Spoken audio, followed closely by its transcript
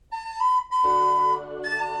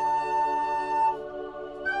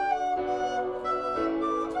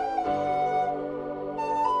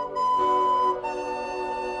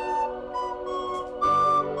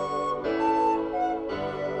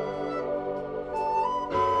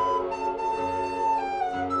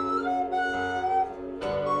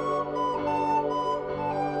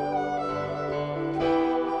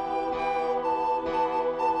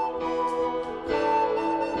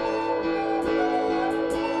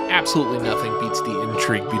Absolutely nothing beats the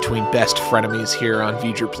intrigue between best frenemies here on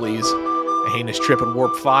V'ger Please. A heinous trip at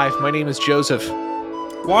Warp 5. My name is Joseph.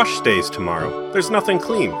 Wash stays tomorrow. There's nothing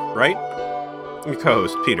clean, right? Your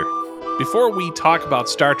co-host, Peter. Before we talk about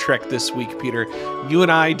Star Trek this week, Peter, you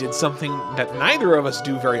and I did something that neither of us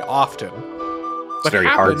do very often. It's very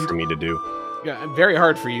hard for me to do. Yeah, very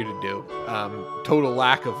hard for you to do. Total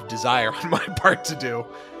lack of desire on my part to do.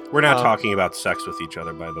 We're not talking about sex with each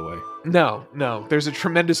other, by the way. No. There's a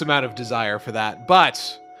tremendous amount of desire for that.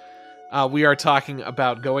 But we are talking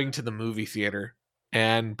about going to the movie theater.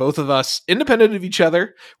 And both of us, independent of each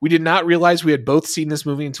other, we did not realize we had both seen this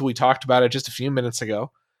movie until we talked about it just a few minutes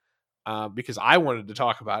ago. Because I wanted to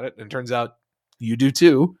talk about it. And it turns out you do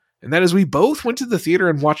too. And that is we both went to the theater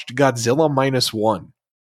and watched Godzilla Minus One.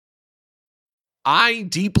 I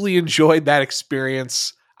deeply enjoyed that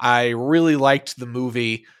experience. I really liked the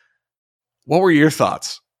movie. What were your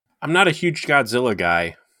thoughts? I'm not a huge Godzilla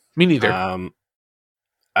guy. Me neither.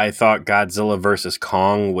 I thought Godzilla vs.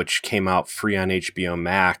 Kong, which came out free on HBO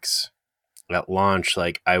Max at launch,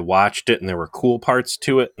 like I watched it and there were cool parts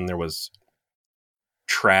to it and there was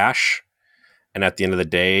trash. And at the end of the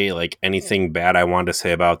day, like anything bad I wanted to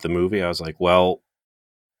say about the movie, I was like, well,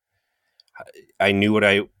 I knew what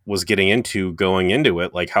I was getting into going into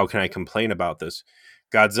it. Like, how can I complain about this?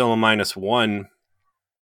 Godzilla Minus One,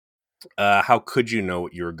 how could you know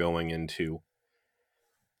what you were going into?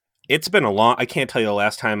 It's been I can't tell you the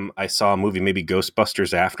last time I saw a movie, maybe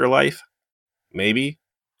Ghostbusters Afterlife, maybe.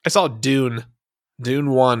 I saw Dune. Dune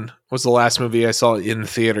 1 was the last movie I saw in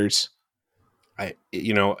theaters.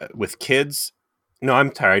 With kids, no, I'm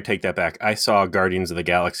tired. I take that back. I saw Guardians of the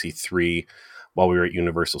Galaxy 3 while we were at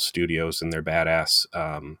Universal Studios in their badass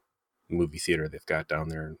movie theater they've got down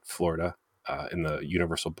there in Florida, in the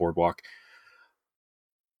Universal Boardwalk.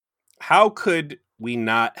 How could we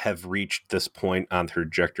not have reached this point on the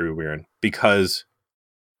trajectory we're in? Because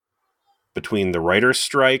between the writer's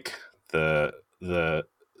strike, the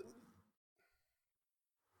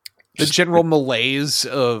general malaise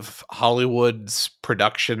of Hollywood's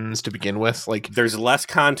productions to begin with, like there's less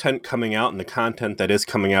content coming out, and the content that is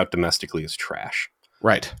coming out domestically is trash.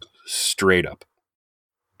 Right. Straight up.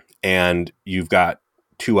 And you've got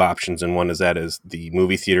two options, and one is the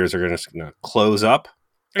movie theaters are going to close up.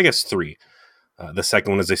 I guess three. The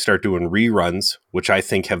second one is they start doing reruns, which I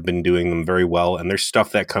think have been doing them very well. And there's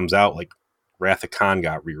stuff that comes out, like Wrath of Khan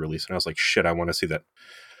got re-released, and I was like, shit, I want to see that.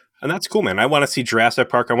 And that's cool, man. I want to see Jurassic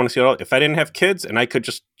Park. I want to see it all. If I didn't have kids and I could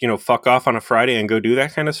just, fuck off on a Friday and go do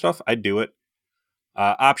that kind of stuff, I'd do it.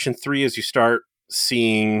 Option 3 is you start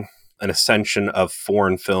seeing an ascension of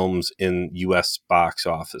foreign films in U.S. box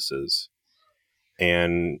offices.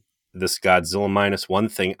 And this Godzilla Minus One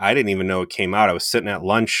thing, I didn't even know it came out. I was sitting at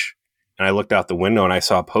lunch and I looked out the window and I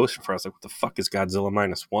saw a poster for it. I was like, what the fuck is Godzilla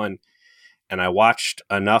Minus One? And I watched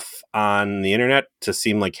enough on the internet to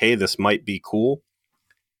seem like, hey, this might be cool.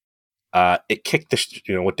 It kicked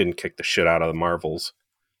what didn't kick the shit out of the Marvels,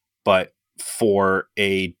 but for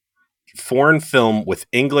a foreign film with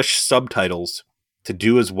English subtitles to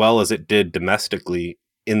do as well as it did domestically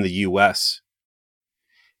in the US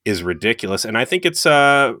is ridiculous. And I think it's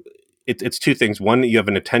two things. One, you have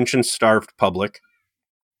an attention-starved public,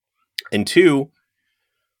 and two,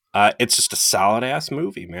 it's just a solid ass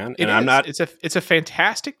movie, man. It's a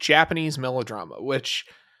fantastic Japanese melodrama, which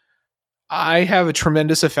I have a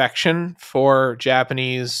tremendous affection for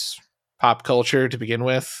Japanese pop culture to begin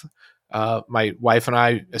with. My wife and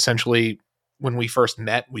I, essentially, when we first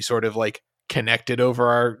met, we sort of like connected over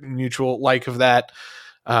our mutual like of that.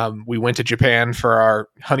 We went to Japan for our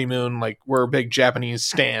honeymoon. Like, we're big Japanese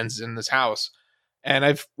stans in this house. And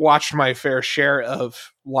I've watched my fair share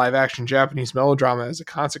of live action Japanese melodrama as a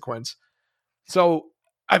consequence. So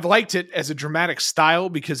I've liked it as a dramatic style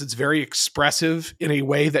because it's very expressive in a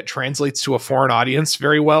way that translates to a foreign audience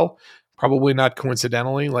very well. Probably not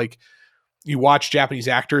coincidentally. Like, you watch Japanese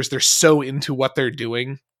actors, they're so into what they're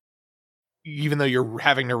doing. Even though you're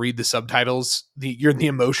having to read the subtitles, the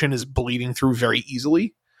emotion is bleeding through very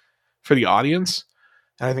easily for the audience.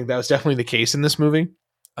 And I think that was definitely the case in this movie.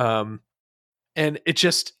 And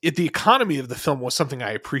the economy of the film was something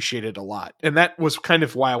I appreciated a lot. And that was kind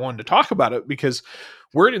of why I wanted to talk about it, because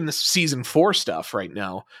we're in this season 4 stuff right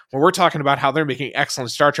now, where we're talking about how they're making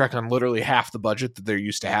excellent Star Trek on literally half the budget that they're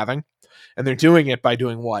used to having. And they're doing it by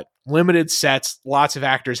doing what? Limited sets, lots of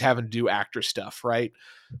actors having to do actor stuff, right?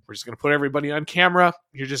 We're just going to put everybody on camera.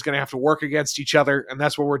 You're just going to have to work against each other. And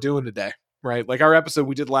that's what we're doing today, right? Like our episode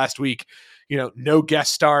we did last week, no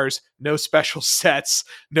guest stars, no special sets,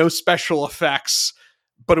 no special effects,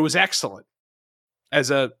 but it was excellent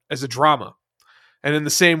as a drama. And in the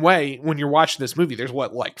same way, when you're watching this movie, there's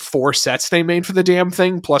like 4 sets they made for the damn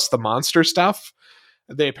thing, plus the monster stuff.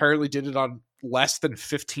 They apparently did it on less than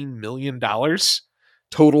 $15 million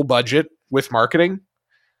total budget with marketing.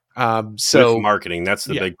 With marketing, that's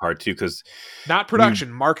the yeah, big part too, because not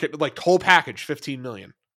production, market, like whole package, 15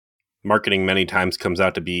 million. Marketing many times comes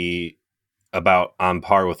out to be about on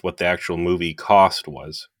par with what the actual movie cost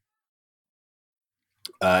was.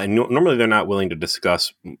 And normally they're not willing to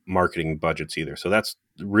discuss marketing budgets either. So that's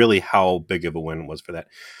really how big of a win it was for that.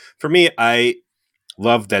 For me, I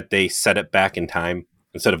love that they set it back in time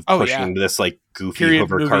instead of pushing this like goofy period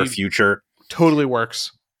hover car future. Totally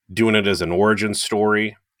works. Doing it as an origin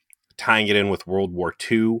story, tying it in with World War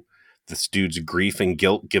II, this dude's grief and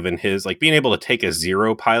guilt given his, like being able to take a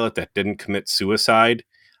Zero pilot that didn't commit suicide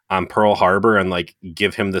on Pearl Harbor and like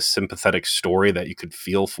give him this sympathetic story that you could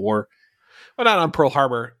feel for. Well, not on Pearl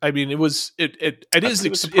Harbor. I mean, it is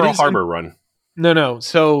a Pearl Harbor run. No.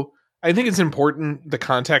 So I think it's important, the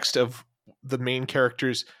context of the main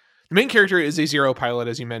characters. The main character is a Zero pilot,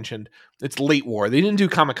 as you mentioned. It's late war. They didn't do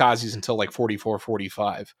kamikazes until like 44,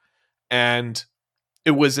 45. And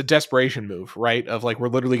it was a desperation move, right? Of like, we're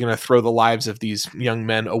literally going to throw the lives of these young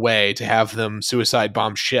men away to have them suicide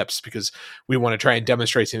bomb ships because we want to try and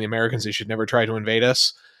demonstrate to the Americans they should never try to invade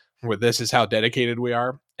us. Where this is how dedicated we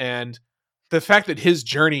are. And the fact that his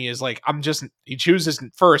journey is like, he chooses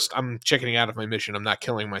first, I'm chickening out of my mission. I'm not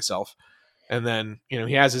killing myself. And then,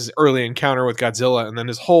 he has his early encounter with Godzilla. And then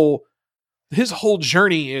his whole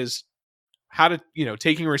journey is how to,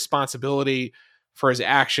 taking responsibility for his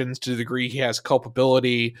actions to the degree he has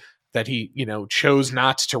culpability, that he, chose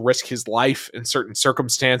not to risk his life in certain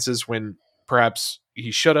circumstances when perhaps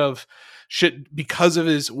he because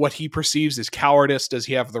of what he perceives as cowardice. Does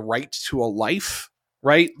he have the right to a life?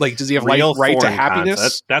 Right? Like, does he have right to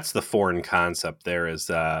happiness? That's the foreign concept. There is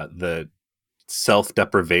the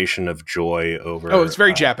self-deprivation of joy over. Oh, it's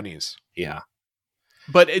very Japanese. Yeah,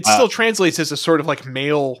 but it still translates as a sort of like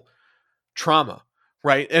male trauma,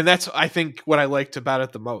 right? And that's, I think, what I liked about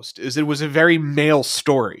it the most is it was a very male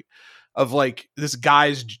story of like this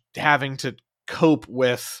guy's having to cope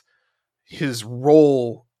with his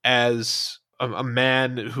role as a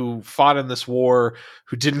man who fought in this war,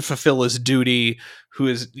 who didn't fulfill his duty, who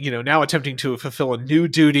is, now attempting to fulfill a new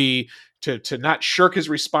duty, to not shirk his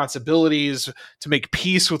responsibilities, to make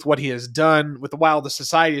peace with what he has done, while the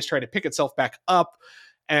society is trying to pick itself back up.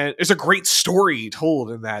 And there's a great story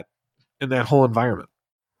told in that whole environment.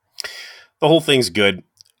 The whole thing's good.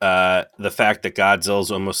 The fact that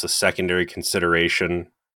Godzilla's almost a secondary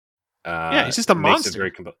consideration. He's just a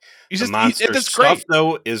monster. The monster stuff,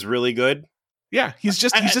 though, is really good. Yeah, he's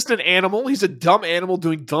just an animal. He's a dumb animal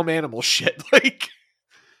doing dumb animal shit. Like,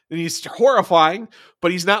 and he's horrifying,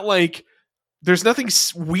 but he's not like, there's nothing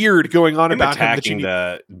weird going on about him. Attacking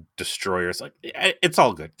the destroyers, like, it's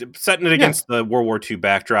all good. Setting it against the World War II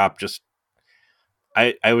backdrop, just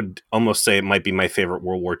I would almost say it might be my favorite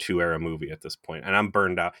World War II era movie at this point, and I'm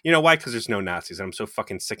burned out. You know why? Because there's no Nazis. I'm so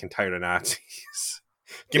fucking sick and tired of Nazis.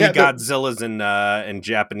 Give me Godzillas and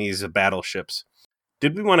Japanese battleships.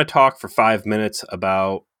 Did we want to talk for 5 minutes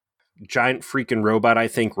about giant freaking robot? I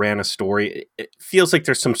think ran a story. It feels like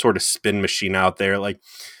there's some sort of spin machine out there, like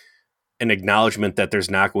an acknowledgement that there's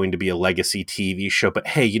not going to be a legacy TV show. But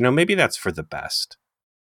hey, maybe that's for the best.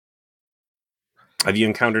 Have you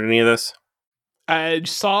encountered any of this? I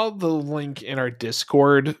saw the link in our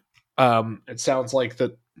Discord. It sounds like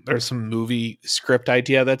that there's some movie script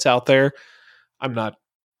idea that's out there. I'm not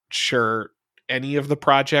sure any of the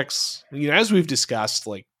projects, as we've discussed,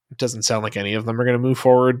 like, it doesn't sound like any of them are going to move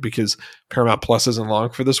forward because Paramount Plus isn't long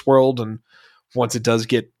for this world. And once it does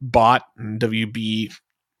get bought and WB,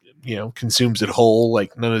 consumes it whole,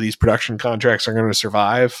 like, none of these production contracts are going to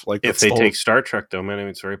survive. Like, if they take Star Trek, though, man,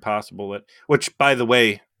 it's very possible that, which, by the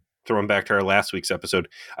way, throwing back to our last week's episode,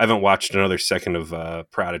 I haven't watched another second of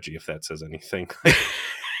Prodigy, if that says anything.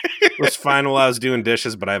 It was fine while I was doing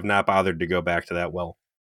dishes, but I have not bothered to go back to that well.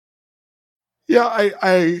 Yeah,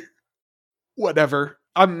 I whatever.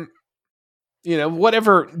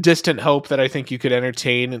 Whatever distant hope that I think you could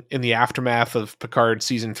entertain in the aftermath of Picard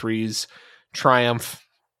season 3's triumph,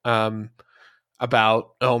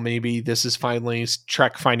 about, maybe this is finally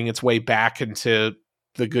Trek finding its way back into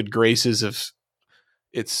the good graces of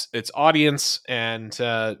its audience, and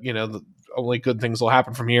the only good things will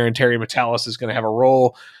happen from here, and Terry Metalis is going to have a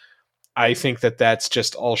role. I think that that's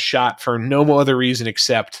just all shot for no other reason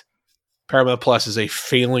except Paramount Plus is a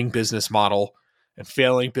failing business model, and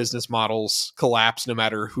failing business models collapse no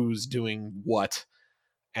matter who's doing what.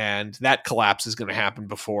 And that collapse is going to happen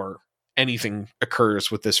before anything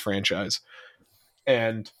occurs with this franchise.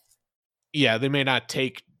 And yeah, they may not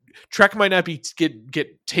take Trek might not be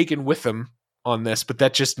get taken with them on this, but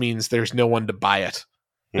that just means there's no one to buy it.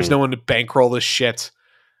 There's no one to bankroll this shit,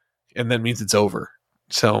 and that means it's over.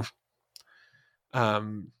 So,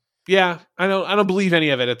 yeah, I don't believe any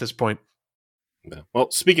of it at this point. Yeah. Well,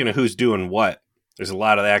 speaking of who's doing what, there's a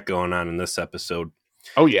lot of that going on in this episode.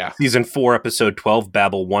 Oh yeah, Season 4, episode 12,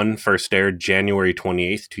 Babel One, first aired January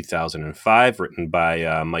 28th, 2005, written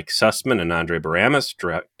by Mike Sussman and Andre Baramis,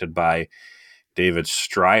 directed by David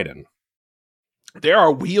Stryden. There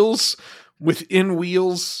are wheels within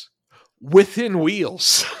wheels within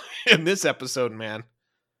wheels in this episode, man.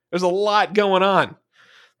 There's a lot going on.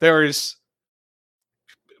 There's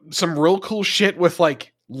some real cool shit with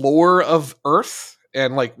like lore of Earth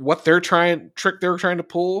and like what they're trying to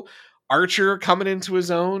pull. Archer coming into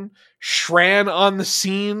his own, Shran on the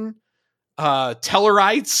scene,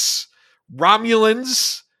 Tellarites,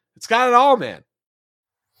 Romulans. It's got it all, man.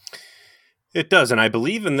 It does, and I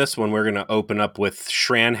believe in this one we're going to open up with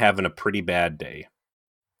Shran having a pretty bad day.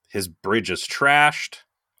 His bridge is trashed.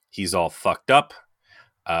 He's all fucked up.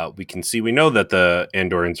 We know that the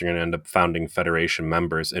Andorians are going to end up founding Federation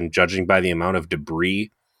members, and judging by the amount of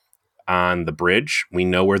debris on the bridge, we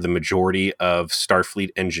know where the majority of Starfleet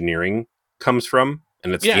engineering comes from,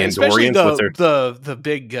 and it's the Andorians. The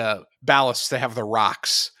big ballasts that have the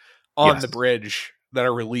rocks on the bridge that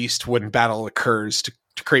are released when battle occurs to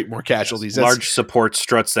create more casualties. Yes, large support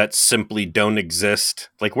struts that simply don't exist.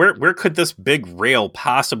 Like, where could this big rail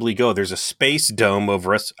possibly go? There's a space dome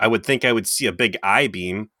over us. I would think I would see a big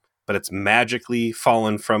I-beam, but it's magically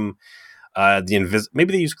fallen from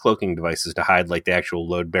maybe they use cloaking devices to hide like the actual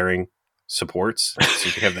load-bearing supports, so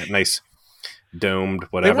you can have that nice domed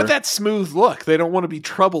whatever. They want that smooth look. They don't want to be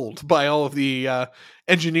troubled by all of the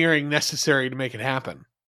engineering necessary to make it happen.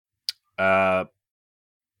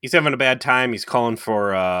 He's having a bad time. He's calling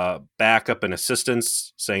for backup and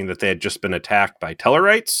assistance, saying that they had just been attacked by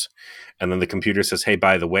Tellarites. And then the computer says, hey,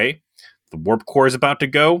 by the way, the warp core is about to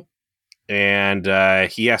go. And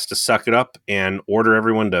he has to suck it up and order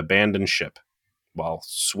everyone to abandon ship while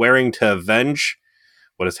swearing to avenge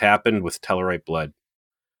what has happened with Tellarite blood.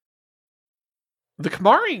 The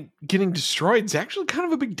Kamari getting destroyed is actually kind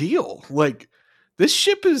of a big deal. Like, this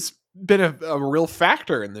ship has been a real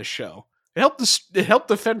factor in this show. It helped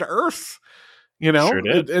defend Earth, you know. Sure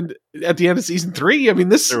did. And at the end of season 3, I mean,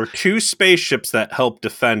 there were 2 spaceships that helped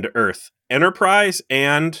defend Earth: Enterprise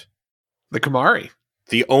and the Kamari.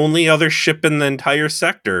 The only other ship in the entire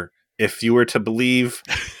sector, if you were to believe.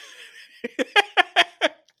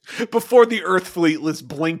 Before the Earth fleet was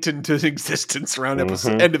blinked into existence around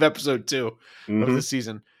end of episode 2 of the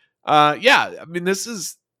season. Yeah, I mean, this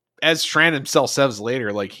is, as Shran himself says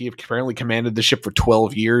later, like, he apparently commanded the ship for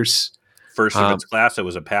 12 years. First of its class, it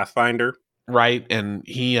was a Pathfinder. Right, and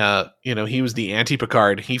he, he was the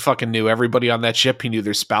anti-Picard. He fucking knew everybody on that ship. He knew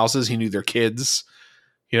their spouses. He knew their kids.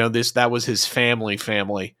 That was his family.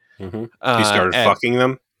 Mm-hmm. He started fucking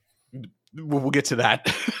them. We'll get to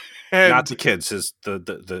that. And not the kids, his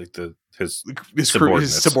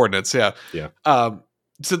subordinates. Yeah.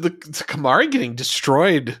 So the Kamari getting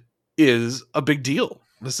destroyed is a big deal.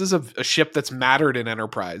 This is a ship that's mattered in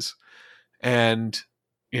Enterprise, and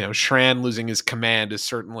Shran losing his command is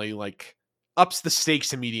certainly like ups the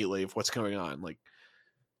stakes immediately of what's going on. Like,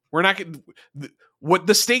 we're not going. What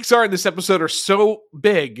the stakes are in this episode are so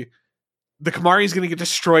big. The Kamari is going to get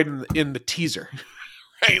destroyed in the teaser,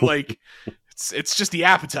 right? Like, it's just the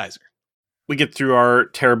appetizer. We get through our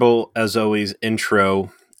terrible, as always,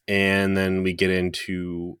 intro, and then we get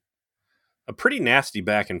into a pretty nasty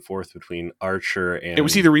back and forth between Archer and...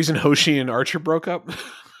 Was he the reason Hoshi and Archer broke up?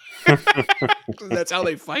 That's how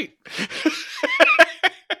they fight.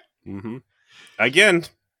 Mm-hmm. Again,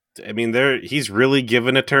 I mean, he's really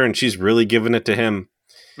giving it to her, and she's really giving it to him.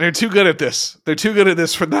 They're too good at this. They're too good at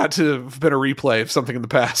this for not to have been a replay of something in the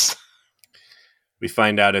past. We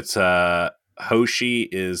find out it's Hoshi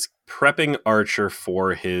is prepping Archer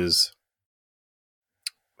for his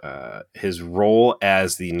role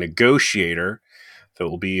as the negotiator that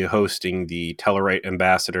will be hosting the Tellarite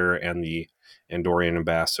ambassador and the Andorian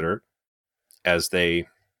ambassador as they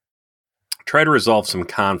try to resolve some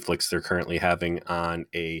conflicts they're currently having on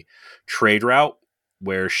a trade route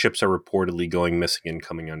where ships are reportedly going missing and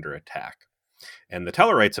coming under attack. And the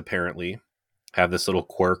Tellarites apparently have this little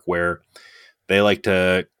quirk where they like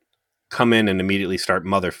to come in and immediately start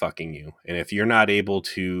motherfucking you. And if you're not able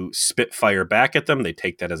to spit fire back at them, they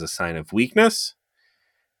take that as a sign of weakness,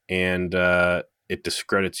 and it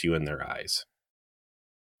discredits you in their eyes.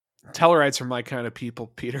 Tellarites are my kind of people,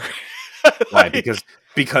 Peter. Why?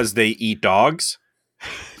 Because they eat dogs?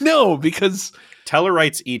 No, because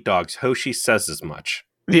Tellarites eat dogs. Hoshi says as much.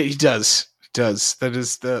 Yeah, he does. Does. That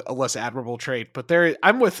is a less admirable trait. But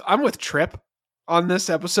I'm with Trip on this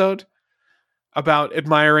episode about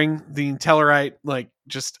admiring the Tellarite, like,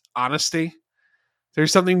 just honesty.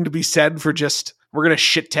 There's something to be said for just, we're going to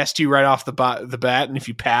shit test you right off the bat, and if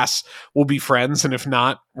you pass, we'll be friends, and if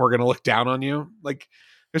not, we're going to look down on you. Like,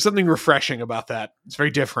 there's something refreshing about that. It's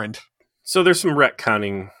very different. So there's some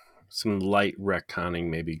retconning, some light retconning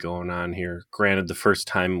maybe going on here. Granted, the first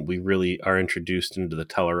time we really are introduced into the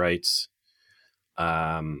Tellarites,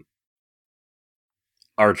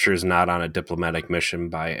 Archer's not on a diplomatic mission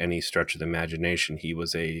by any stretch of the imagination. He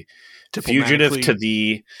was a fugitive to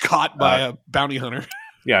the... Caught by a bounty hunter.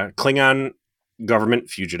 Yeah, Klingon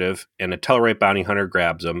government fugitive, and a Tellarite bounty hunter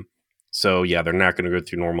grabs him. So, yeah, they're not going to go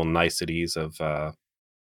through normal niceties of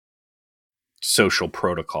social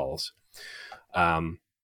protocols. The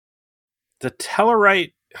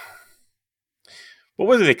Tellarite... What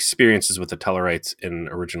were the experiences with the Tellarites in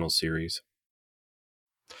original series?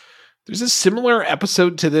 There's a similar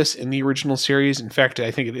episode to this in the original series. In fact, I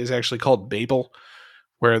think it is actually called Babel,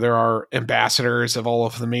 where there are ambassadors of all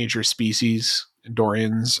of the major species,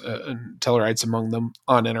 Andorians and Tellarites among them,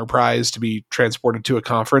 on Enterprise to be transported to a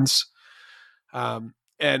conference. And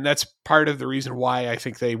that's part of the reason why I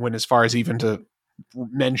think they went as far as even to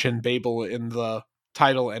mention Babel in the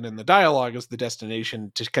title and in the dialogue as the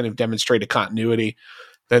destination, to kind of demonstrate a continuity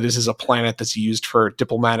that this is a planet that's used for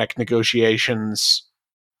diplomatic negotiations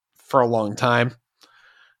for a long time.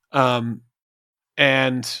 And,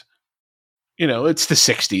 you know, it's the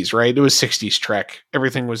 60s, right? It was 60s Trek.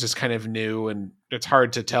 Everything was just kind of new, and it's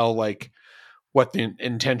hard to tell, like, what the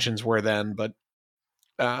intentions were then, but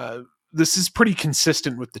this is pretty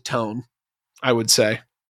consistent with the tone, I would say.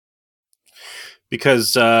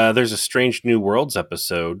 Because there's a Strange New Worlds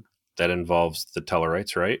episode that involves the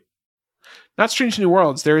Tellarites, right? Not Strange New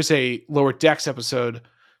Worlds. There is a Lower Decks episode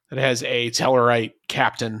that has a Tellarite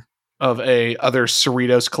captain of a other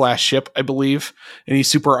Cerritos class ship, I believe, and he's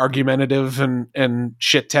super argumentative and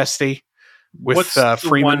shit testy with What's the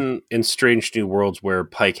Freeman. one in Strange New Worlds where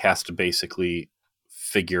Pike has to basically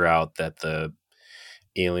figure out that the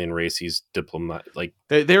alien race he's diplomat, like,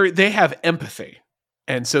 they have empathy,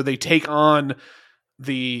 and so they take on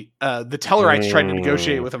the Tellarites tried to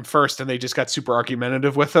negotiate with him first, and they just got super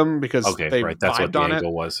argumentative with them because they right. That's what the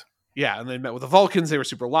angle was. Yeah, and they met with the Vulcans. They were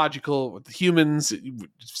super logical. With the humans,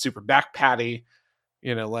 super back patty,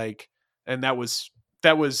 you know, like, and that was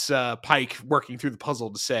Pike working through the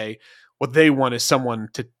puzzle to say what they want is someone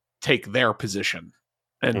to take their position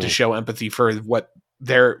and to show empathy for what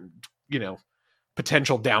their, you know,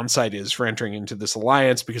 potential downside is for entering into this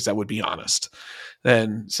alliance, because that would be honest.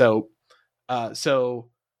 And so the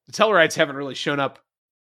Tellarites haven't really shown up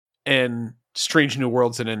in Strange New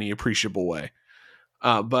Worlds in any appreciable way.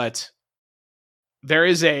 But there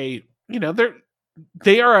is they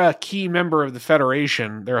are a key member of the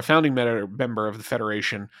Federation. They're a founding member of the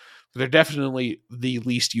Federation, but they're definitely the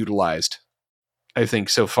least utilized, I think,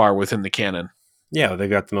 so far within the canon. Yeah, they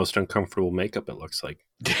got the most uncomfortable makeup, it looks like.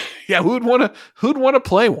 Yeah, who'd want to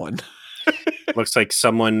play one? Looks like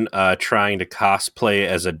someone trying to cosplay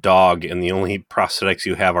as a dog, and the only prosthetics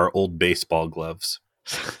you have are old baseball gloves.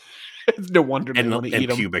 No wonder they want to eat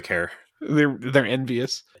them. Pubic hair. They're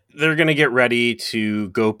envious. They're going to get ready to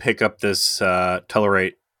go pick up this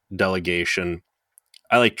Tellarite delegation.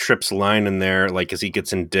 I like Trip's line in there, like, as he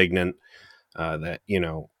gets indignant that, you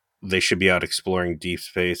know, they should be out exploring deep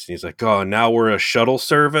space. And he's like, oh, now we're a shuttle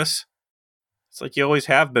service? It's like, you always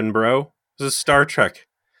have been, bro. This is Star Trek.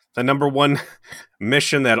 The number one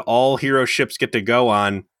mission that all hero ships get to go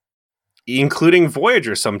on, including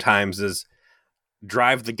Voyager sometimes, is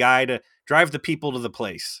drive the people to the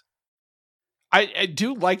place. I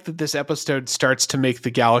do like that this episode starts to make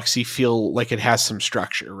the galaxy feel like it has some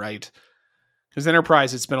structure, right? Because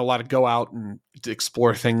Enterprise, it's been a lot of go out and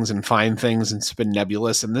explore things and find things, and it's been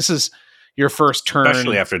nebulous. And this is your first turn.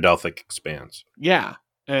 Especially after Delphic expands. Yeah.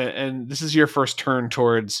 And this is your first turn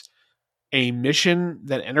towards a mission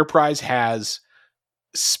that Enterprise has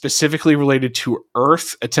specifically related to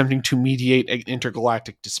Earth attempting to mediate an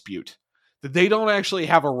intergalactic dispute that they don't actually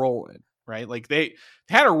have a role in, right? Like, they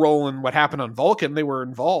had a role in what happened on Vulcan. They were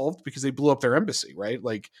involved because they blew up their embassy, right?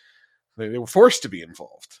 Like, they were forced to be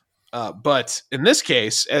involved. But in this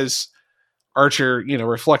case, as Archer, you know,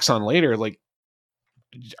 reflects on later, like,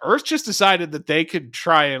 Earth just decided that they could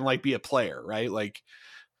try and, like, be a player, right? Like,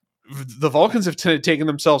 the Vulcans have taken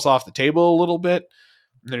themselves off the table a little bit.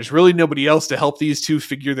 There's really nobody else to help these two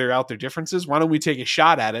figure out their differences. Why don't we take a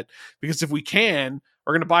shot at it? Because if we can,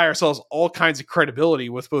 we're going to buy ourselves all kinds of credibility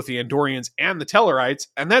with both the Andorians and the Tellarites,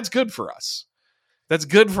 and that's good for us. that's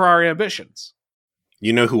good for our ambitions.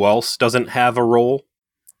 You know who else doesn't have a role?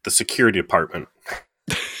 The security department.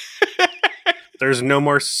 There's no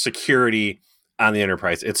more security on the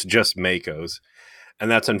Enterprise. It's just Makos. And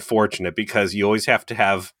that's unfortunate because you always have to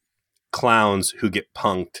have clowns who get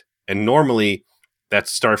punked. And normally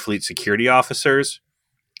that's Starfleet security officers.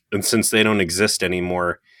 And since they don't exist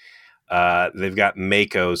anymore, they've got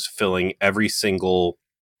Makos filling every single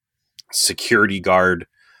security guard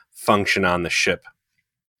function on the ship.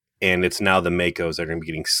 And it's now the Makos that are going to be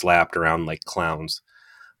getting slapped around like clowns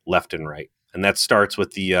left and right. And that starts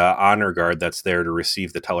with the honor guard that's there to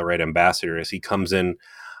receive the Tellarite ambassador as he comes in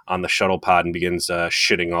on the shuttle pod and begins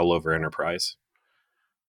shitting all over Enterprise.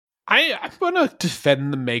 I'm going to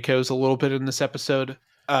defend the Makos a little bit in this episode.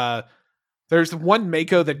 There's one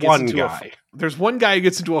Mako that gets there's one guy who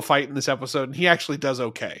gets into a fight in this episode, and he actually does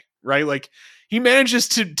okay, right? Like, he manages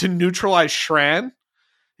to neutralize Shran, and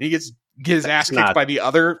he get his ass kicked by the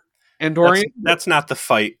other Andorian. That's not the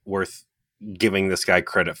fight worth giving this guy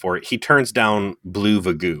credit for. He turns down Blue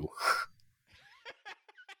Vagoo.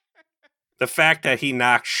 The fact that he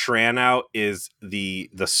knocked Shran out is the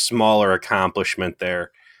smaller accomplishment there.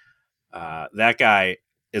 That guy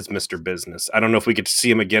is Mr. Business. I don't know if we get to see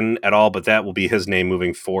him again at all, but that will be his name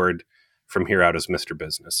moving forward from here out as Mr.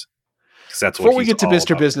 Business. That's Before we get to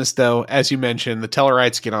Mr. Business, though, as you mentioned, the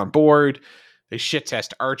Tellarites get on board. They shit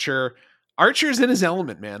test Archer. Archer's in his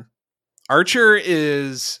element, man. Archer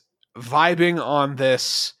is vibing on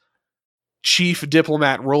this chief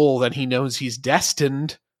diplomat role that he knows he's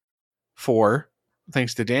destined for,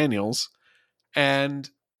 thanks to Daniels. And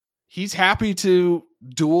he's happy to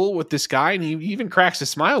duel with this guy, and he even cracks a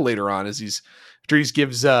smile later on as after he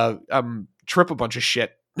gives Trip a bunch of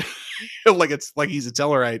shit. Like it's like he's a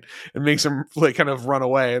Tellarite, and makes him like kind of run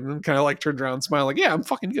away, and then kind of like turns around and smile like, yeah, I'm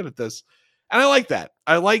fucking good at this. And I like that.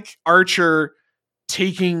 I like Archer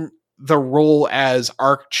taking the role as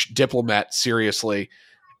arch diplomat seriously,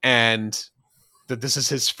 and that this is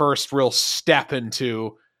his first real step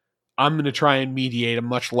into, I'm going to try and mediate a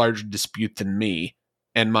much larger dispute than me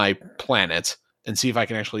and my planet, and see if I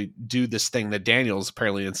can actually do this thing that Daniels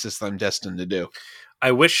apparently insists I'm destined to do.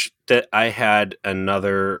 I wish that I had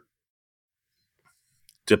another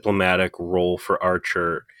diplomatic role for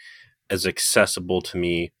Archer as accessible to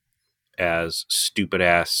me as stupid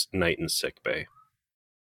ass Night in Sickbay.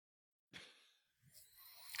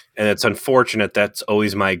 And it's unfortunate that's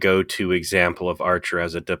always my go-to example of Archer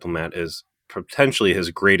as a diplomat, is potentially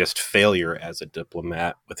his greatest failure as a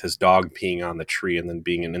diplomat, with his dog peeing on the tree and then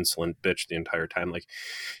being an insolent bitch the entire time. Like,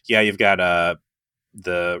 yeah, you've got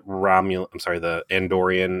the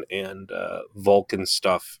Andorian and Vulcan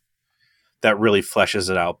stuff that really fleshes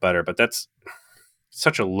it out better, but that's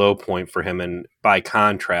such a low point for him. And by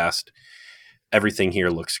contrast, everything here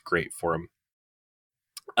looks great for him.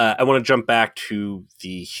 I want to jump back to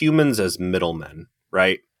the humans as middlemen,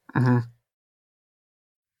 right? Mm-hmm.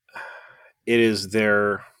 It is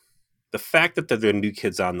the fact that they're the new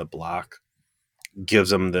kids on the block gives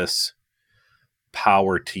them this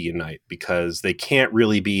power to unite, because they can't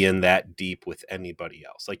really be in that deep with anybody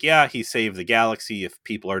else. Like, yeah, he saved the galaxy, if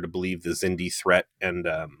people are to believe the Xindi threat and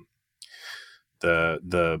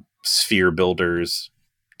the sphere builders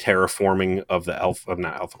terraforming of the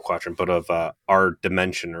not Alpha Quadrant, but of our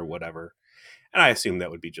dimension or whatever. And I assume that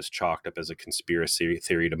would be just chalked up as a conspiracy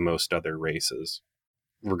theory to most other races,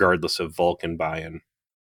 regardless of Vulcan buy-in.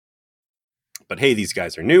 But hey, these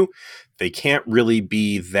guys are new. They can't really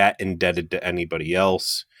be that indebted to anybody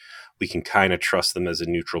else. We can kind of trust them as a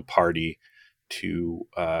neutral party to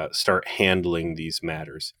start handling these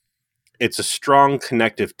matters. It's a strong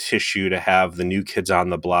connective tissue to have the new kids on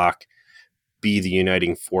the block be the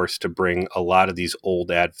uniting force to bring a lot of these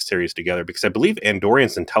old adversaries together, because I believe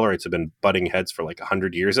Andorians and Tellarites have been butting heads for like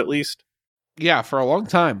 100 years at least. Yeah, for a long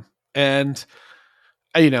time. And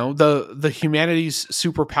you know, the humanity's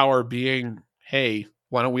superpower being, hey,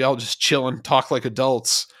 why don't we all just chill and talk like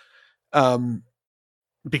adults?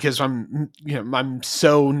 Because I'm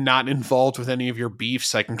so not involved with any of your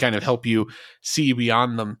beefs, I can kind of help you see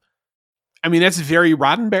beyond them. I mean, that's very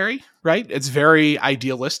Roddenberry, right? It's very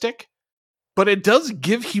idealistic, but it does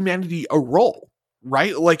give humanity a role,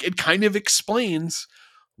 right? Like, it kind of explains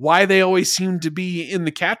why they always seem to be in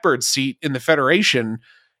the catbird seat in the Federation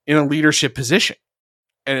in a leadership position.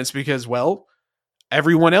 And it's because, well,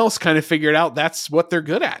 everyone else kind of figured out that's what they're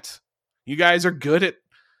good at. You guys are good at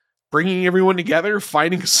bringing everyone together,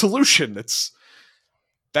 finding a solution. It's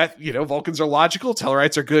that, you know, Vulcans are logical,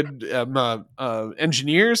 Tellarites are good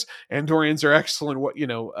engineers, Andorians are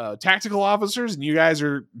excellent, tactical officers, and you guys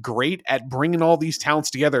are great at bringing all these talents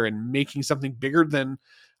together and making something bigger than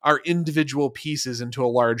are individual pieces into a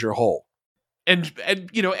larger whole. And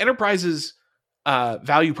Enterprise's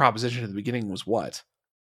value proposition at the beginning was what?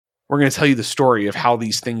 We're going to tell you the story of how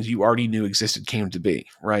these things you already knew existed came to be,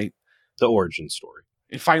 right? The origin story.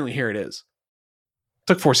 And finally, here it is.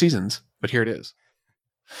 Took 4 seasons, but here it is.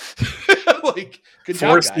 Good job,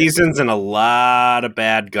 4 guys. seasons and a lot of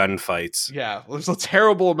bad gunfights. Yeah, there's a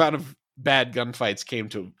terrible amount of bad gunfights came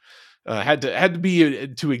to had to be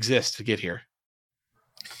to exist to get here.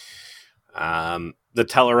 The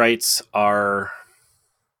Tellarites are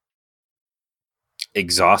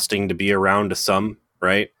exhausting to be around to some,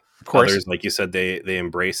 right? Of course. Others, like you said, they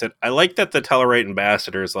embrace it. I like that the Tellarite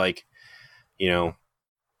ambassadors, looks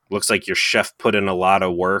like your chef put in a lot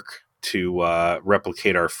of work to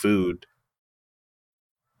replicate our food.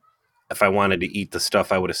 If I wanted to eat the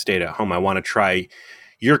stuff, I would have stayed at home. I want to try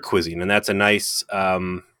your cuisine. And that's a nice,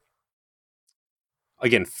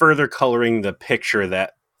 again, further coloring the picture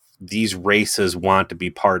that these races want to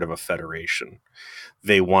be part of a federation.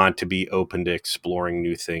 They want to be open to exploring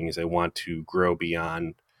new things. They want to grow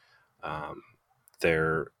beyond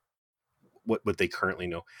their what they currently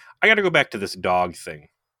know. I got to go back to this dog thing.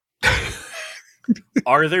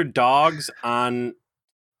 Are there dogs on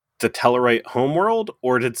the Tellarite homeworld,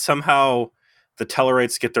 or did somehow the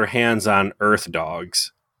Tellarites get their hands on Earth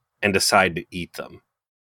dogs and decide to eat them?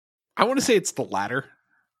 I want to say it's the latter.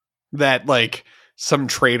 That some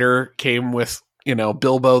trader came with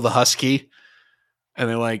Bilbo the Husky, and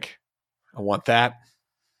they're like, I want that.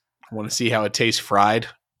 I want to see how it tastes fried.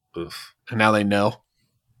 Oof. And now they know.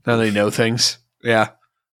 Now they know things. Yeah.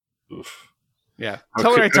 Oof. Yeah. Okay.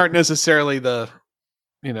 Tellarites aren't necessarily the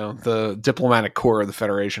diplomatic core of the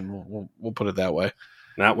Federation. We'll put it that way.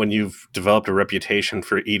 Not when you've developed a reputation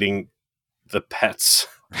for eating the pets.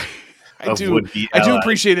 I do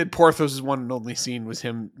appreciate it. Porthos' one and only scene was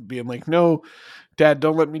him being like, "No, Dad,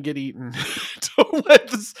 don't let me get eaten.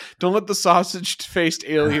 don't let the sausage-faced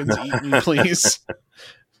aliens eat me, please.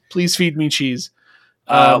 Please feed me cheese."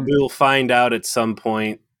 We'll find out at some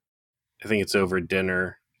point. I think it's over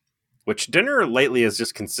dinner, which dinner lately has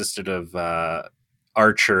just consisted of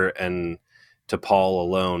Archer and T'Pol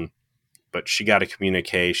alone. But she got a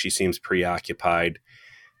communique. She seems preoccupied,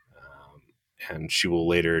 and she will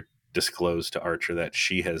later disclose to Archer that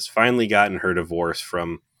she has finally gotten her divorce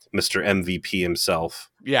from Mr. MVP himself.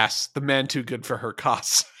 Yes, the man too good for her,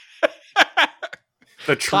 Koss.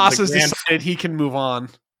 Koss has decided he can move on.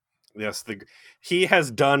 Yes, he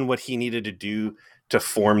has done what he needed to do to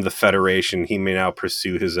form the Federation. He may now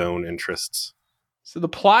pursue his own interests. So the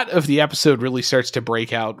plot of the episode really starts to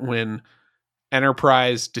break out when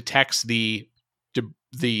Enterprise detects the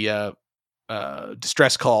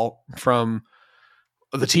distress call from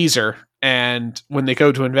the teaser, and when they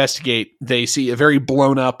go to investigate, they see a very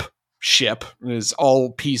blown up ship. It is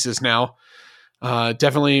all pieces now.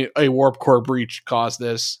 Definitely a warp core breach caused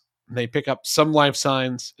this. They pick up some life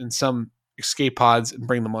signs and some escape pods and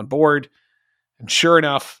bring them on board. And sure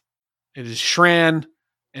enough, it is Shran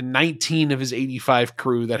and 19 of his 85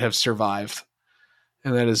 crew that have survived.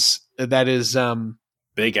 And that is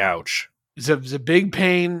big ouch. It's a big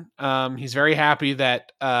pain. He's very happy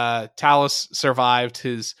that Talos survived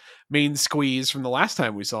his main squeeze from the last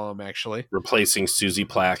time we saw him, actually. Replacing Susie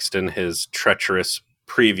Plaxton, his treacherous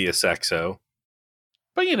previous XO.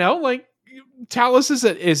 But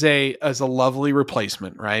Talos is a lovely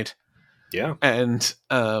replacement, right? Yeah. And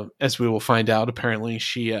as we will find out, apparently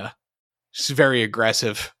she's very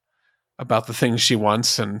aggressive about the things she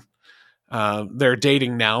wants, and they're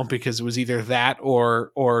dating now because it was either that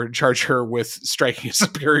or charge her with striking a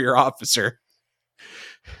superior officer.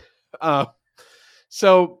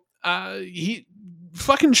 He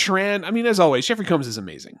fucking Shran. I mean, as always, Jeffrey Combs is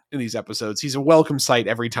amazing in these episodes. He's a welcome sight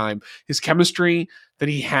every time. His chemistry that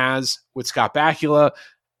he has with Scott Bakula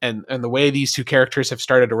and the way these two characters have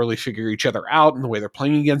started to really figure each other out and the way they're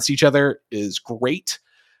playing against each other is great.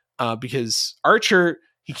 Because Archer,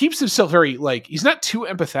 he keeps himself very, he's not too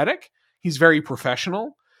empathetic. He's very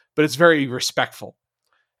professional, but it's very respectful.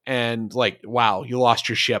 And wow, you lost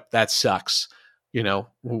your ship. That sucks. I'm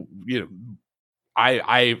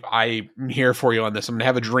here for you on this. I'm gonna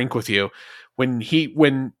have a drink with you. When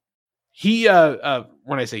I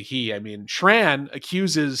say he, I mean Shran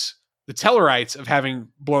accuses the Tellarites of having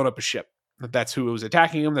blown up a ship. That's who was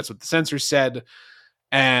attacking him. That's what the censors said.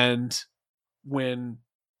 And when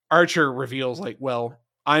Archer reveals, well,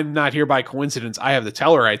 I'm not here by coincidence. I have the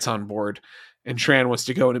Tellarites on board, and Shran wants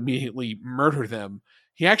to go and immediately murder them.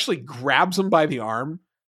 He actually grabs him by the arm,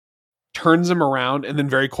 turns him around, and then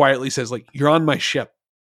very quietly says, you're on my ship.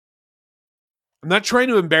 I'm not trying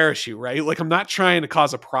to embarrass you, right? I'm not trying to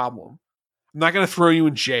cause a problem. I'm not going to throw you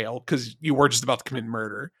in jail because you were just about to commit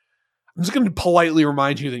murder. I'm just going to politely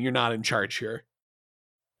remind you that you're not in charge here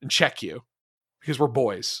and check you because we're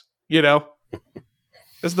boys, you know?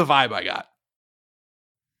 That's the vibe I got.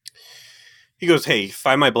 He goes, hey,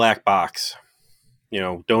 find my black box.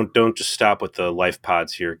 Don't just stop with the life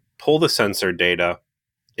pods here. Pull the sensor data.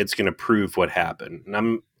 It's going to prove what happened. And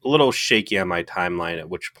I'm a little shaky on my timeline, at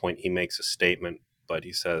which point he makes a statement, but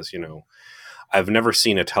he says, I've never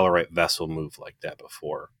seen a Tellarite vessel move like that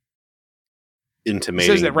before.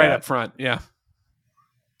 Intimating he says that right up front, yeah.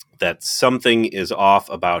 That something is off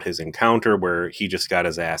about his encounter where he just got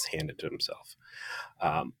his ass handed to himself.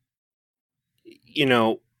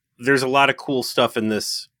 There's a lot of cool stuff in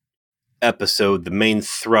this episode. The main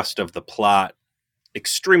thrust of the plot,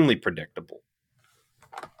 extremely predictable.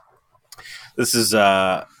 This is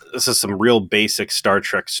some real basic Star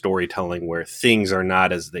Trek storytelling where things are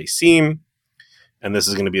not as they seem. And this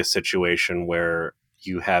is going to be a situation where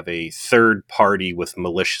you have a third party with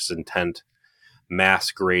malicious intent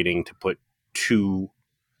masquerading to put two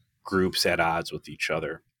groups at odds with each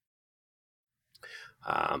other.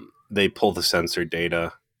 They pull the sensor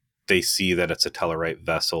data. They see that it's a Tellarite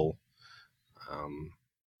vessel.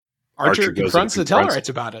 Archer confronts the Tellarites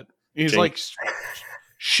about it. He's like,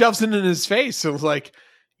 shoves it in his face. So it's like,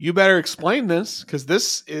 you better explain this, because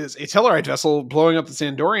this is a Tellarite vessel blowing up this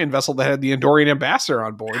Andorian vessel that had the Andorian ambassador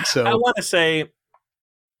on board. So I want to say,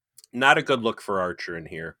 not a good look for Archer in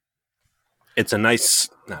here. It's it's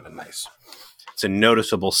a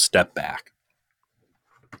noticeable step back.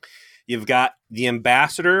 You've got the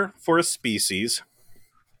ambassador for a species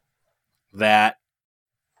that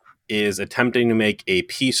is attempting to make a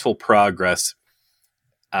peaceful progress.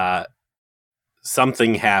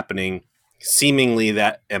 Something happening, seemingly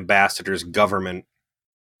that ambassador's government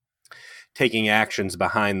taking actions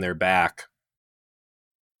behind their back.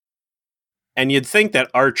 And you'd think that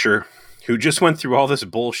Archer, who just went through all this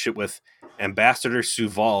bullshit with Ambassador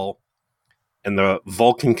Suval and the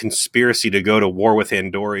Vulcan conspiracy to go to war with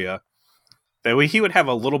Andoria, that he would have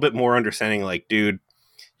a little bit more understanding, like, dude,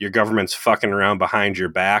 your government's fucking around behind your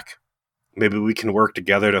back. Maybe we can work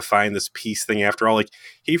together to find this peace thing after all. Like,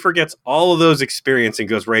 he forgets all of those experience and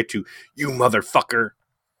goes right to, you motherfucker.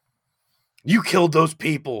 You killed those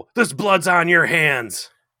people. This blood's on your hands.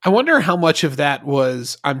 I wonder how much of that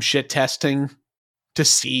was I'm shit testing to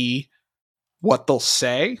see what they'll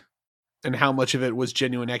say and how much of it was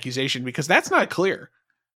genuine accusation, because that's not clear.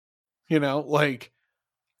 Like,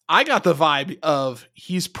 I got the vibe of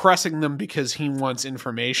he's pressing them because he wants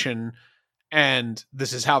information and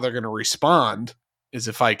this is how they're going to respond, is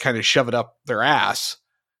if I kind of shove it up their ass.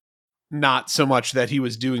 Not so much that he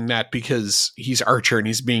was doing that because he's Archer and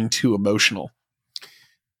he's being too emotional.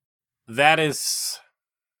 That is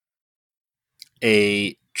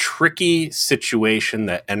a tricky situation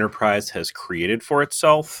that Enterprise has created for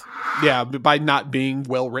itself. Yeah, by not being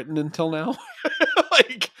well written until now.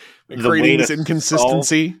 Like, creating this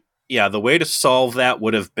inconsistency. The way to solve that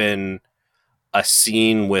would have been a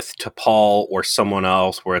scene with T'Pol or someone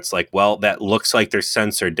else where it's like, well, that looks like their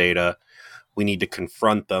sensor data. We need to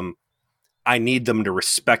confront them. I need them to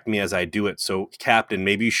respect me as I do it. So, Captain,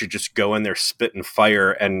 maybe you should just go in there, spit and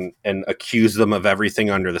fire, and accuse them of everything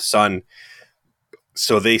under the sun.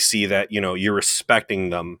 So they see that, you're respecting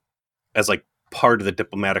them as like part of the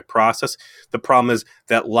diplomatic process. The problem is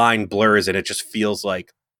that line blurs and it just feels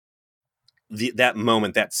like that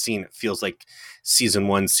moment, that scene, it feels like season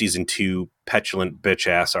 1, season 2, petulant bitch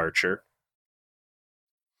ass Archer.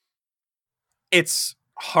 It's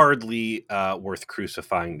hardly worth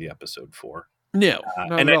crucifying the episode for. No,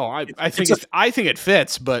 not at all. I think it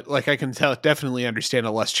fits, but like I can definitely understand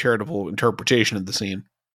a less charitable interpretation of the scene.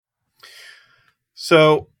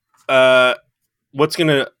 So, what's going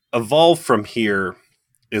to evolve from here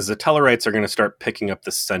is the Tellarites are going to start picking up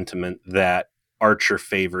the sentiment that Archer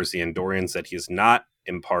favors the Andorians, that he is not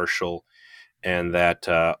impartial, and that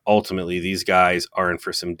ultimately these guys are in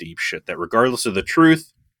for some deep shit, that regardless of the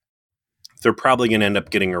truth, they're probably going to end up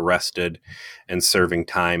getting arrested and serving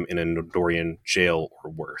time in an Andorian jail or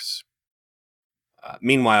worse.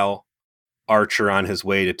 Meanwhile, Archer on his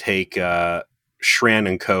way to take Shran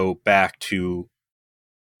and co. back to...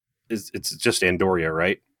 It's just Andoria,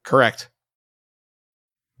 right? Correct.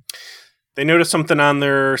 They notice something on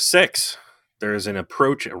their 6. There's a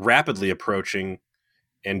rapidly approaching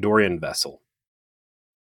Andorian vessel.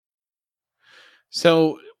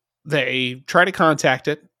 So they try to contact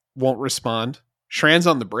it, won't respond. Shran's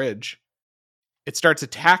on the bridge. It starts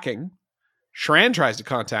attacking. Shran tries to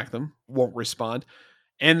contact them, won't respond.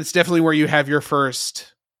 And it's definitely where you have your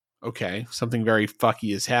first, okay, something very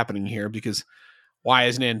fucky is happening here, because why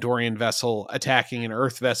is an Andorian vessel attacking an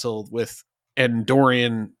Earth vessel with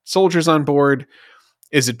Andorian soldiers on board?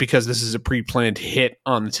 Is it because this is a pre-planned hit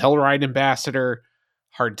on the Telluride ambassador?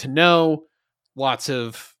 Hard to know. Lots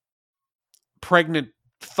of pregnant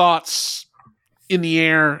thoughts in the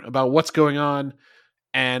air about what's going on.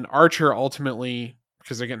 And Archer ultimately,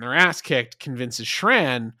 because they're getting their ass kicked, convinces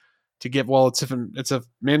Shran to give, well, it's a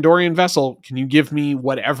Mandorian vessel. Can you give me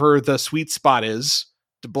whatever the sweet spot is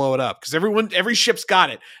to blow it up? Because every ship's got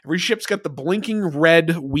it. Every ship's got the blinking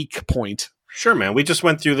red weak point. Sure, man. We just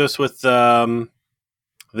went through this with the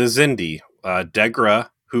Zindi. Degra,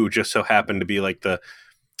 who just so happened to be like the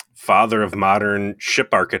father of modern ship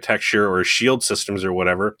architecture or shield systems or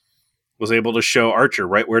whatever, was able to show Archer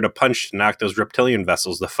right where to punch to knock those reptilian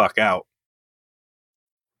vessels the fuck out.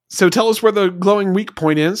 So tell us where the glowing weak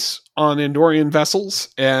point is on Andorian vessels,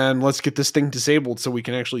 and let's get this thing disabled so we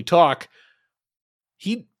can actually talk.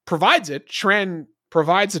 He provides it. Shran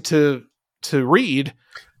provides it to Reed.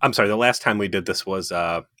 I'm sorry, the last time we did this was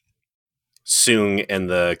Soong and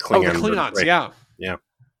the Klingons. Oh, the Klingons, right? yeah. Yeah.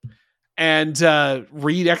 And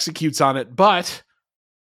Reed executes on it, but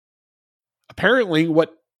apparently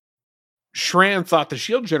what Shran thought the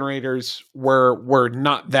shield generators were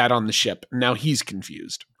not that on the ship. Now he's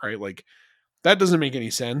confused, right? Like, that doesn't make any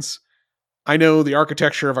sense. I know the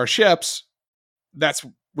architecture of our ships. That's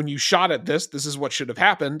when you shot at this is what should have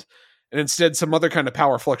happened. And instead some other kind of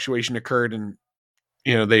power fluctuation occurred and,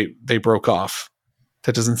 they broke off.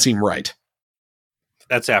 That doesn't seem right.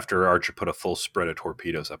 That's after Archer put a full spread of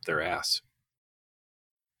torpedoes up their ass.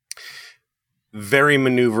 Very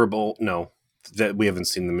maneuverable. No, that we haven't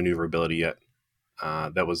seen the maneuverability yet.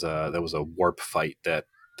 That was a warp fight that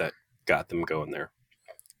got them going there.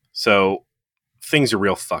 So things are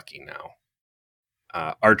real fucky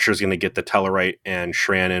now. Archer's going to get the Tellurite and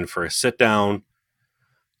Shran in for a sit down.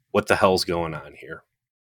 What the hell's going on here?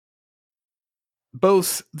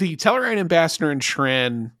 Both the Telluride ambassador and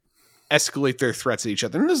Shran escalate their threats at each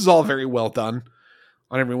other, and this is all very well done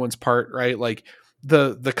on everyone's part, right? Like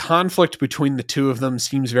the conflict between the two of them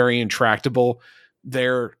seems very intractable.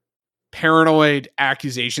 Their paranoid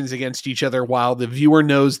accusations against each other, while the viewer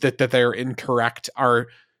knows that they're incorrect, are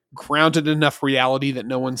grounded in enough reality that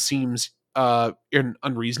no one seems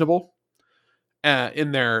unreasonable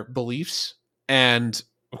in their beliefs. And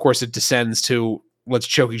of course it descends to let's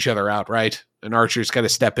choke each other out, right? And Archer's got to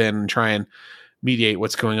step in and try and mediate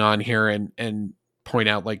what's going on here and point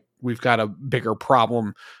out, like, we've got a bigger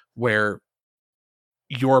problem where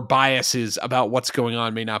your biases about what's going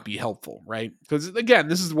on may not be helpful, right? Because again,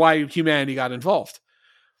 this is why humanity got involved.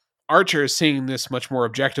 Archer is seeing this much more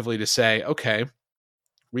objectively to say, okay,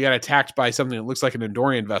 we got attacked by something that looks like an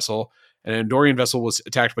Andorian vessel, and an Andorian vessel was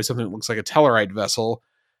attacked by something that looks like a Telluride vessel.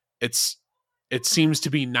 It seems to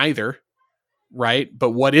be neither, right?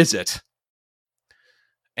 But what is it?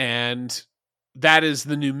 And that is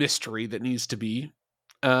the new mystery that needs to be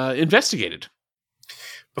investigated.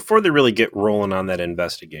 Before they really get rolling on that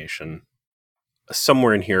investigation,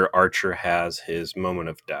 somewhere in here, Archer has his moment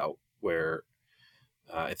of doubt where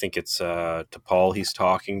I think it's to Paul he's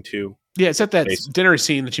talking to. Yeah, it's at that dinner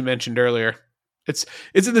scene that you mentioned earlier. It's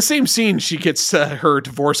in the same scene she gets her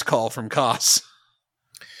divorce call from Koss.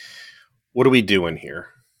 What are we doing here?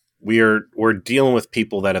 We're dealing with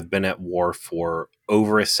people that have been at war for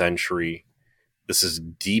over a century. This is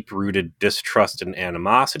deep-rooted distrust and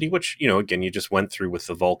animosity, which, again, you just went through with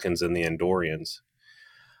the Vulcans and the Andorians.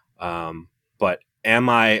 But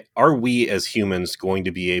are we as humans going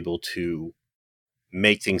to be able to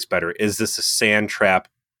make things better? Is this a sand trap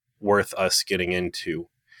worth us getting into?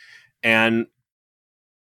 And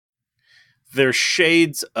there's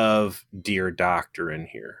shades of Dear Doctor in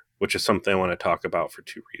here, which is something I want to talk about for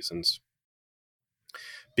two reasons.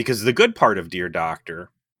 Because the good part of Dear Doctor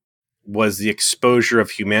was the exposure of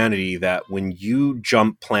humanity that when you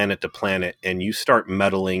jump planet to planet and you start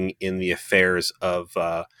meddling in the affairs of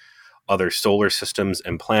other solar systems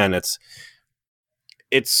and planets,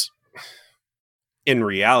 it's in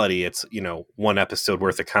reality, it's, one episode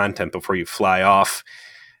worth of content before you fly off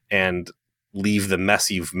and leave the mess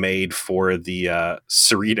you've made for the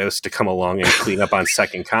Cerritos to come along and clean up on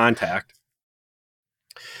second contact.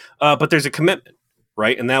 But there's a commitment,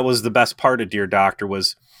 right? And that was the best part of Dear Doctor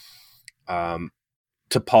was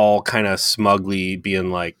to Paul kind of smugly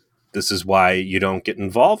being like, this is why you don't get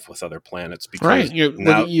involved with other planets. Because right. Look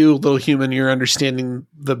at you, little human, you're understanding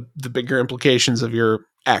the bigger implications of your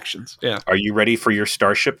actions. Yeah. Are you ready for your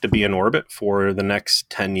starship to be in orbit for the next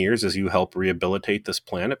 10 years as you help rehabilitate this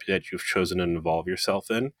planet that you've chosen to involve yourself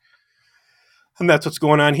in? And that's what's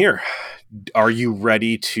going on here. Are you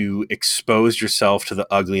ready to expose yourself to the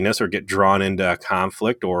ugliness or get drawn into a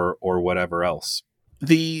conflict or whatever else?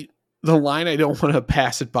 The line, I don't want to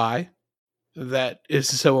pass it by, that is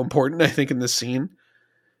so important, I think, in this scene,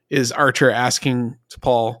 is Archer asking to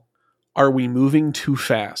Paul, "Are we moving too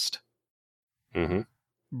fast?" Mm-hmm.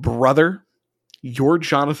 Brother, you're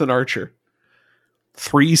Jonathan Archer.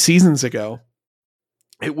 3 seasons ago,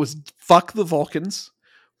 it was fuck the Vulcans.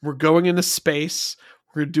 We're going into space.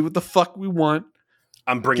 We're going to do what the fuck we want.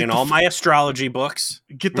 I'm bringing all my astrology books.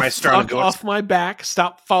 Get the fuck off my back.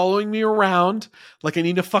 Stop following me around like I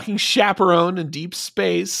need a fucking chaperone in deep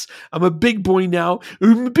space. I'm a big boy now.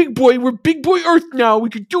 I'm a big boy. We're big boy Earth now. We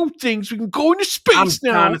can do things. We can go into space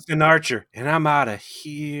now. I'm Jonathan Archer, and I'm out of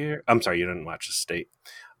here. I'm sorry, you didn't watch The State.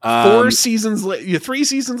 3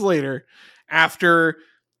 seasons later, after,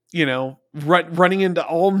 running into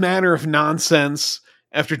all manner of nonsense,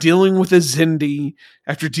 after dealing with a Zindi,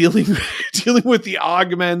 after dealing with the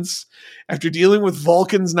augments, after dealing with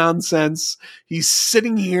Vulcan's nonsense, he's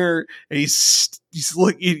sitting here and he's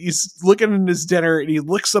looking at his dinner, and he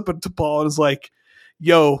looks up at Paul and is like,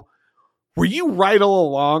 "Yo, were you right all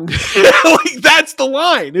along?" Like, that's the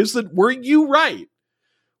line. Is that, were you right?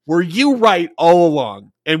 Were you right all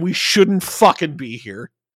along? And we shouldn't fucking be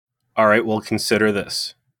here. All right, well, consider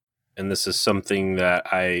this. And this is something that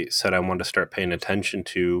I said I wanted to start paying attention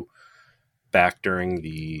to back during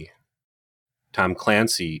the Tom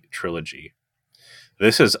Clancy trilogy.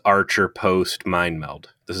 This is Archer post Mind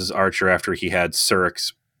Meld. This is Archer after he had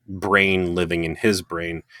Surak's brain living in his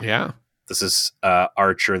brain. Yeah. This is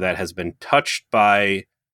Archer that has been touched by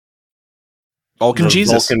Vulcan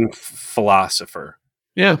Jesus. Vulcan philosopher.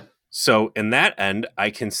 Yeah. So in that end,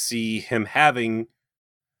 I can see him having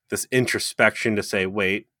this introspection to say,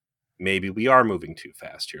 wait, maybe we are moving too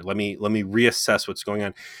fast here. Let me reassess what's going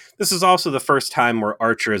on. This is also the first time where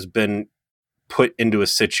Archer has been put into a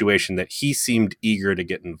situation that he seemed eager to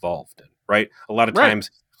get involved in, right? A lot of times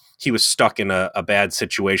he was stuck in a bad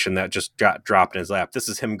situation that just got dropped in his lap. This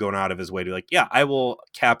is him going out of his way to like, yeah, I will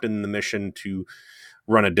captain the mission to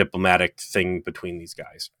run a diplomatic thing between these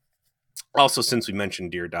guys. Also, since we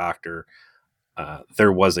mentioned Dear Doctor,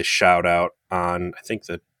 there was a shout out on, I think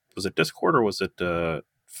that, was it Discord or was it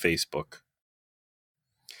Facebook?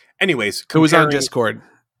 Anyways, it was on Discord.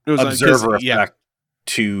 It was Observer Effect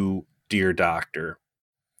to Dear Doctor.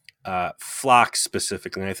 Phlox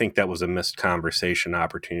specifically, and I think that was a missed conversation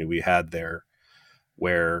opportunity we had there,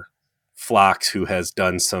 where Phlox, who has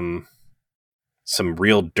done some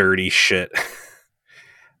real dirty shit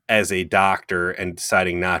as a doctor and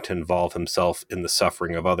deciding not to involve himself in the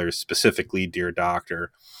suffering of others, specifically Dear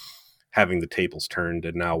Doctor, having the tables turned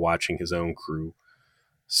and now watching his own crew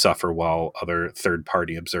suffer while other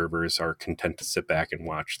third-party observers are content to sit back and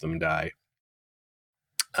watch them die.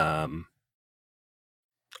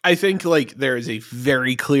 I think like there is a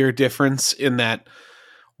very clear difference in that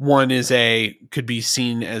one could be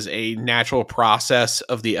seen as a natural process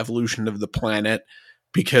of the evolution of the planet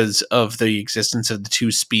because of the existence of the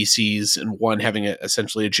two species, and one having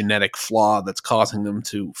essentially a genetic flaw that's causing them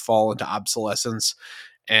to fall into obsolescence.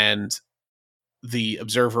 And the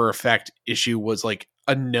observer effect issue was like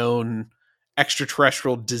a known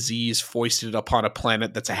extraterrestrial disease foisted upon a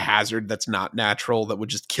planet that's a hazard, that's not natural, that would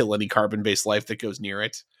just kill any carbon-based life that goes near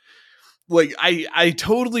it. Like, I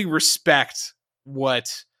totally respect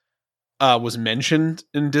what was mentioned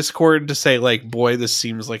in Discord to say, like, boy, this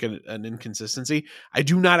seems like an inconsistency. I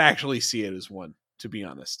do not actually see it as one, to be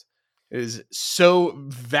honest. It is so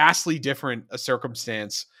vastly different a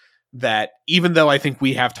circumstance that even though I think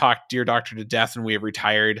we have talked Dear Doctor to death and we have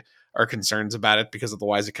retired our concerns about it because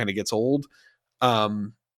otherwise it kind of gets old, I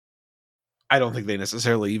don't think they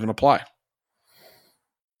necessarily even apply.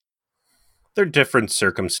 They're different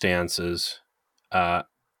circumstances.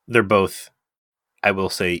 They're both, I will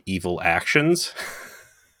say, evil actions.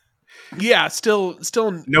 Yeah, still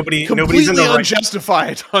nobody's completely in the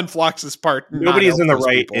unjustified on Phlox's part. Nobody's in the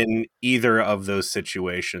right in either of those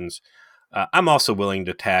situations. I'm also willing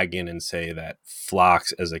to tag in and say that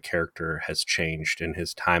Phlox as a character has changed in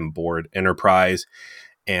his time aboard Enterprise,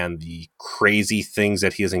 and the crazy things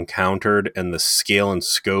that he has encountered and the scale and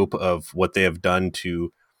scope of what they have done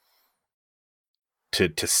to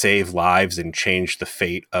save lives and change the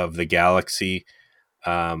fate of the galaxy,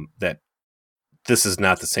 that this is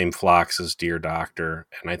not the same Phlox as Dear Doctor,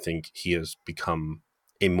 and I think he has become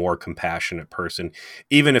a more compassionate person,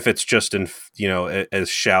 even if it's just in, as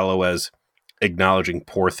shallow as acknowledging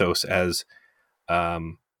Porthos as, a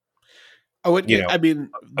good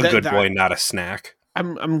boy, not a snack.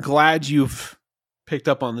 I'm glad you've picked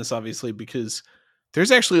up on this, obviously, because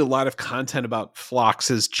there's actually a lot of content about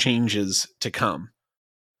Phlox's changes to come.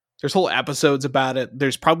 There's whole episodes about it.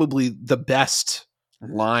 There's probably the best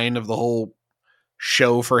line of the whole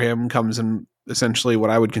show for him comes in essentially what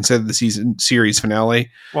I would consider the series finale.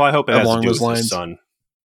 Well, I hope it has along to do those with lines. his son.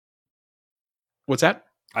 What's that?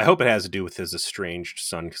 I hope it has to do with his estranged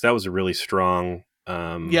son, because that was a really strong...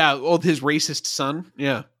 yeah, well, his racist son.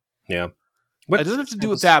 Yeah. Yeah. It doesn't have to do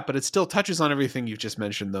with that, but it still touches on everything you've just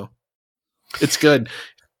mentioned, though. It's good.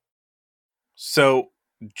 So,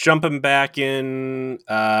 jumping back in,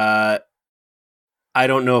 I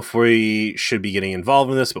don't know if we should be getting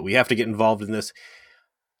involved in this, but we have to get involved in this.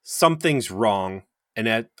 Something's wrong. And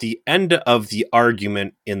at the end of the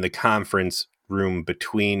argument in the conference room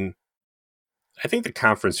between... I think the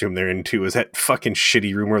conference room they're into is that fucking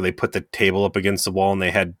shitty room where they put the table up against the wall and they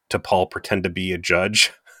had T'Pol pretend to be a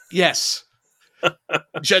judge. Yes.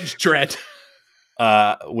 Judge Dredd.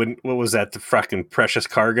 What was that? The fucking Precious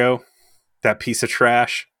Cargo? That piece of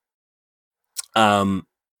trash. By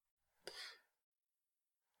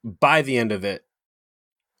the end of it,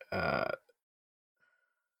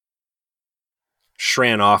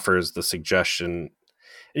 Shran offers the suggestion.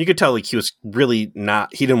 And you could tell like he was really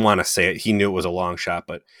not, he didn't want to say it. He knew it was a long shot,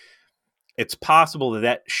 but it's possible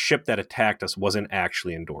that ship that attacked us wasn't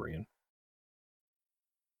actually Andorian.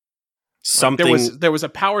 There was a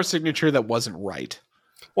power signature that wasn't right.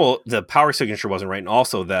 Well, the power signature wasn't right. And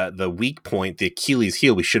also the weak point, the Achilles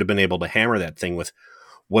heel we should have been able to hammer that thing with,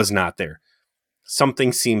 was not there.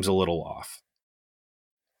 Something seems a little off.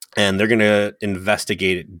 And they're going to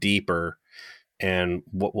investigate it deeper. And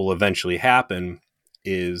what will eventually happen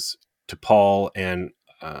is T'Pol and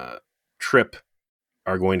Trip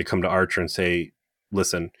are going to come to Archer and say,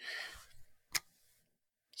 listen,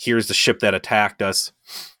 here's the ship that attacked us.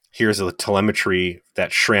 Here's the telemetry that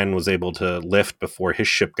Shran was able to lift before his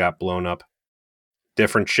ship got blown up.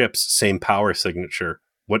 Different ships, same power signature.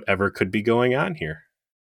 Whatever could be going on here.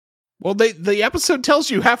 Well, the episode tells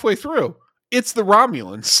you halfway through. It's the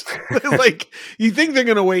Romulans. Like, you think they're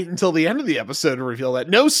going to wait until the end of the episode to reveal that.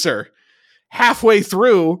 No, sir. Halfway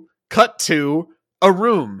through, cut to a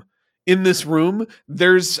room. In this room,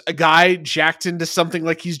 there's a guy jacked into something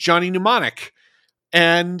like he's Johnny Mnemonic.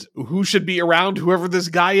 And who should be around whoever this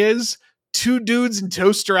guy is? Two dudes in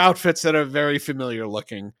toaster outfits that are very familiar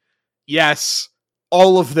looking. Yes,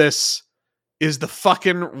 all of this is the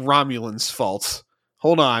fucking Romulans' fault.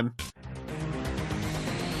 Hold on.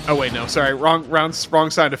 Oh, wait, no, sorry. Wrong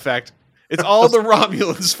sound effect. It's all the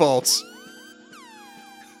Romulans' fault.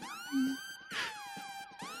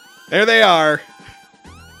 There they are.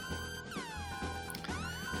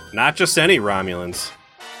 Not just any Romulans.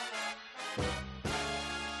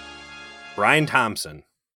 Brian Thompson.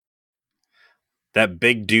 That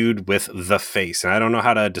big dude with the face. And I don't know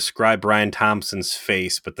how to describe Brian Thompson's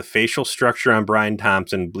face, but the facial structure on Brian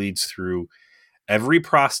Thompson bleeds through every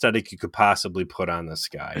prosthetic you could possibly put on this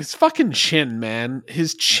guy. His fucking chin, man.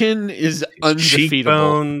 His chin is undefeatable.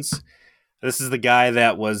 Cheekbones. This is the guy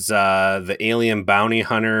that was the alien bounty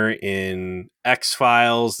hunter in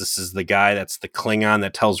X-Files. This is the guy that's the Klingon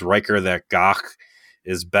that tells Riker that Gach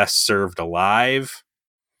is best served alive.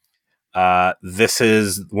 This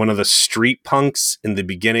is one of the street punks in the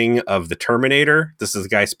beginning of The Terminator. This is the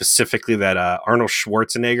guy specifically that Arnold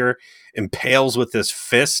Schwarzenegger impales with his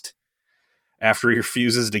fist after he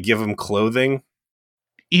refuses to give him clothing.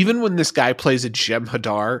 Even when this guy plays a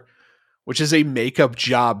Jem'Hadar, which is a makeup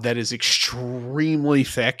job that is extremely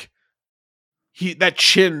thick, that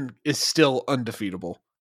chin is still undefeatable.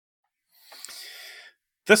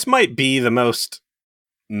 This might be the most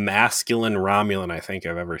masculine Romulan I think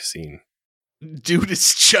I've ever seen. Dude,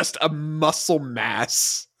 it's just a muscle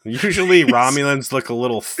mass. Usually Romulans look a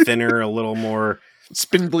little thinner, a little more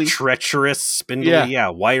spindly, treacherous, spindly, yeah,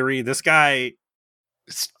 wiry. This guy...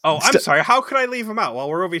 I'm sorry. How could I leave him out while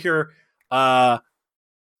we're over here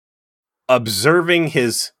observing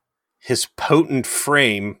his potent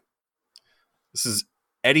frame? This is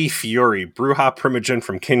Eddie Fiore, Brujah Primogen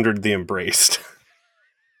from Kindred the Embraced.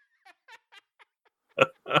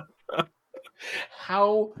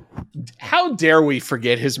 How dare we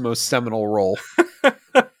forget his most seminal role?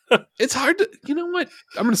 It's hard to, you know what?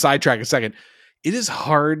 I'm going to sidetrack a second. It is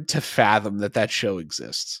hard to fathom that show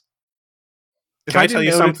exists. Can I tell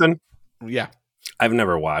you something? Yeah. I've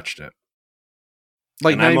never watched it.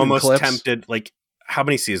 Like, and I'm almost tempted. Like, how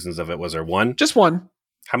many seasons of it was there? One? Just one.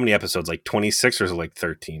 How many episodes? Like 26 or is it like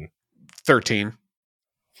 13? 13.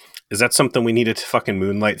 Is that something we needed to fucking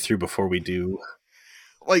moonlight through before we do?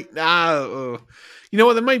 Like, you know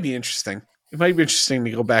what? That might be interesting. It might be interesting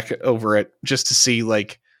to go back over it just to see,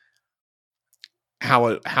 like,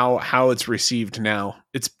 how it's received now.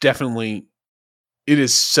 It's definitely, it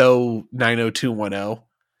is so 90210.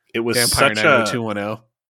 It was Vampire such 90210.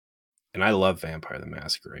 and I love Vampire the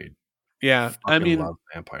Masquerade. Yeah, I I mean, love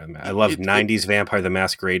Vampire the Masquerade. I love 90s Vampire the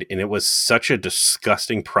Masquerade, and it was such a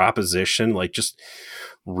disgusting proposition. Like, just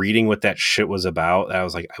reading what that shit was about, I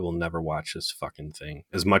was like, I will never watch this fucking thing.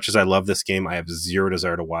 As much as I love this game, I have zero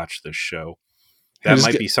desire to watch this show. That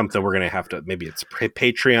might be something we're going to have to, maybe it's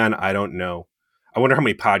Patreon, I don't know. I wonder how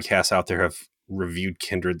many podcasts out there have reviewed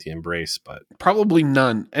Kindred the Embrace, but probably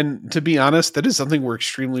none. And to be honest, that is something we're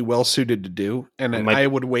extremely well suited to do. And I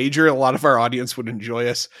would wager a lot of our audience would enjoy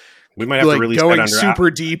us. We might have to release going that under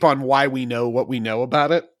super deep on why we know what we know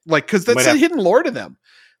about it. Like, because that's a hidden lore to them.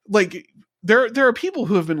 Like, there are people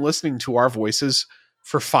who have been listening to our voices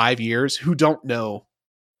for 5 years who don't know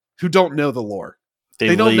the lore.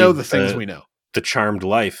 They don't know the things we know. The charmed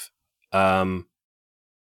life.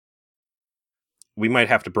 We might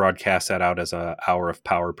have to broadcast that out as an hour of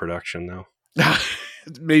power production, though.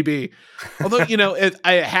 Maybe. Although,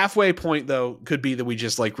 a halfway point, though, could be that we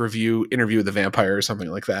just like interview the vampire or something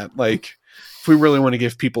like that. Like, if we really want to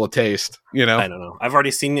give people a taste, I don't know. I've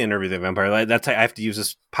already seen the Interview the Vampire. I have to use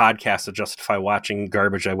this podcast to justify watching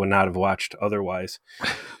garbage I would not have watched otherwise.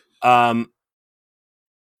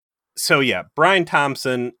 So, yeah, Brian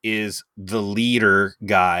Thompson is the leader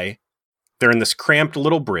guy. They're in this cramped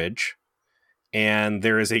little bridge, and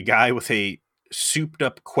there is a guy with a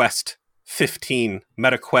souped-up Quest 15,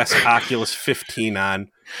 MetaQuest Oculus 15 on,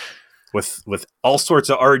 with all sorts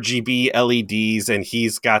of RGB LEDs, and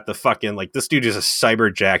he's got the fucking, like, this dude is a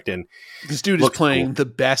cyberjacked, and this dude is playing the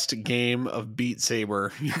best game of Beat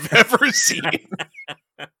Saber you've ever seen.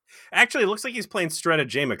 Actually, it looks like he's playing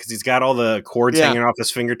Stratagema because he's got all the cords hanging off his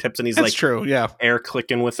fingertips, and he's That's true, yeah. Air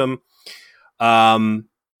clicking with them.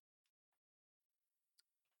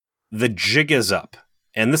 The jig is up.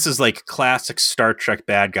 And this is like classic Star Trek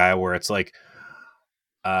bad guy where it's like,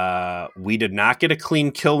 we did not get a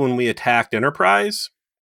clean kill when we attacked Enterprise.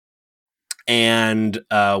 And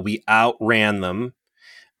we outran them.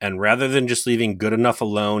 And rather than just leaving good enough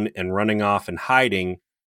alone and running off and hiding,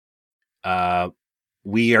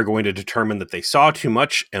 we are going to determine that they saw too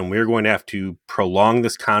much, and we're going to have to prolong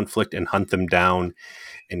this conflict and hunt them down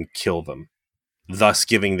and kill them, thus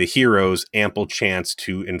giving the heroes ample chance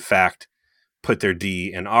to, in fact, put their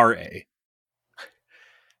D in RA.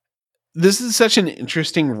 This is such an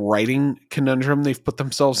interesting writing conundrum they've put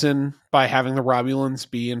themselves in by having the Romulans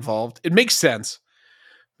be involved. It makes sense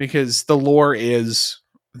because the lore is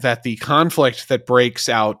that the conflict that breaks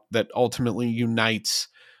out that ultimately unites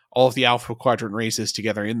all of the Alpha Quadrant races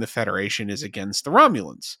together in the Federation is against the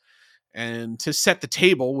Romulans. And to set the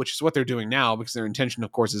table, which is what they're doing now, because their intention,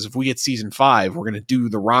 of course, is if we get season 5, we're going to do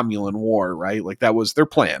the Romulan War, right? Like, that was their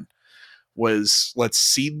plan, was let's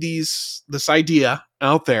seed this idea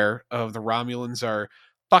out there of the Romulans are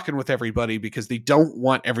fucking with everybody because they don't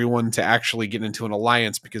want everyone to actually get into an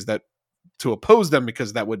alliance to oppose them,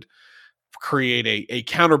 because that would create a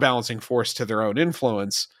counterbalancing force to their own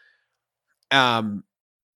influence.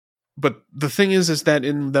 But the thing is that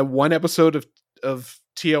in the one episode of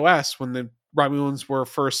TOS, when the Romulans were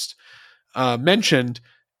first mentioned,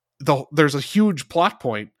 there's a huge plot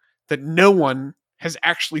point that no one has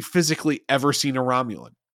actually physically ever seen a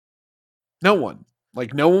Romulan. No one.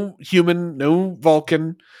 Like, no human, no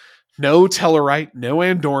Vulcan, no Tellarite, no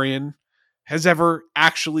Andorian has ever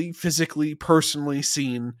actually physically, personally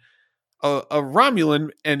seen a Romulan,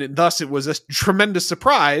 and thus it was a tremendous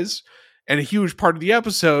surprise and a huge part of the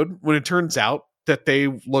episode when it turns out that they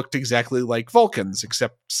looked exactly like Vulcans,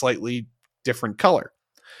 except slightly different color.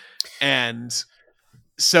 And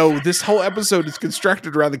so this whole episode is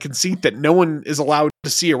constructed around the conceit that no one is allowed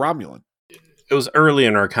to see a Romulan. It was early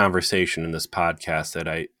in our conversation in this podcast that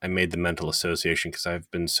I made the mental association because I've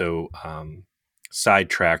been so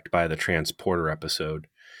sidetracked by the Transporter episode.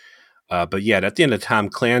 But yet, at the end of Tom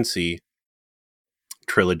Clancy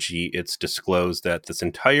trilogy, it's disclosed that this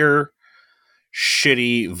entire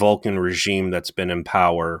shitty Vulcan regime that's been in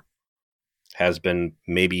power has been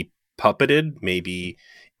maybe puppeted, maybe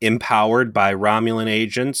empowered by Romulan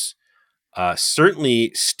agents,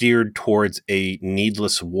 certainly steered towards a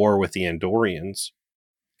needless war with the Andorians,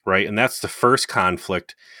 right? And that's the first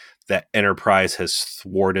conflict that Enterprise has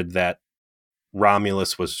thwarted, that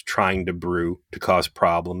Romulus was trying to brew to cause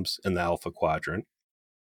problems in the Alpha Quadrant.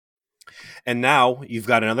 And now you've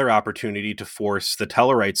got another opportunity to force the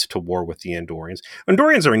Tellarites to war with the Andorians.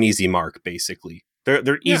 Andorians are an easy mark, basically.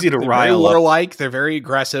 They're easy to rile up. They're warlike. They're very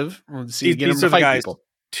aggressive. So you get them to fight people.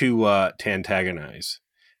 To antagonize.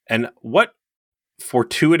 And what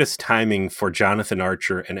fortuitous timing for Jonathan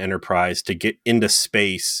Archer and Enterprise to get into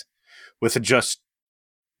space with just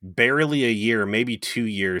barely a year, maybe 2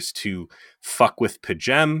 years, to fuck with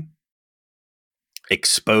Pajem,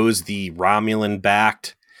 expose the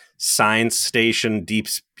Romulan-backed science station,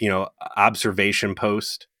 observation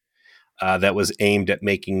post that was aimed at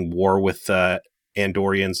making war with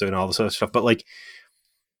Andorians and all this other stuff. But like,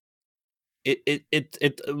 the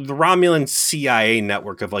Romulan CIA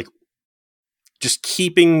network of like just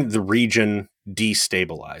keeping the region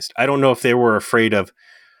destabilized. I don't know if they were afraid of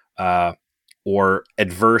or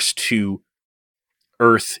adverse to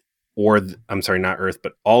Earth not Earth,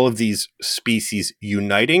 but all of these species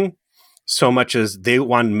uniting so much as they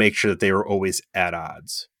wanted to make sure that they were always at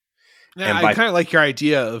odds. Yeah, I kind of like your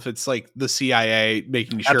idea of it's like the CIA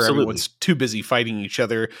making sure everyone's too busy fighting each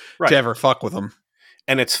other to ever fuck with them.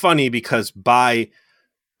 And it's funny because by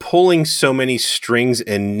pulling so many strings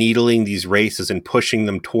and needling these races and pushing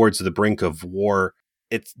them towards the brink of war,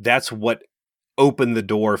 that's what opened the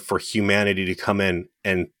door for humanity to come in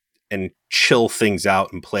and chill things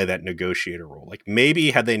out and play that negotiator role. Like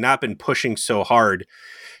maybe had they not been pushing so hard,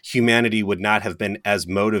 humanity would not have been as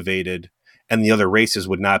motivated and the other races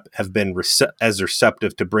would not have been as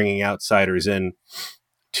receptive to bringing outsiders in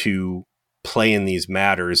to play in these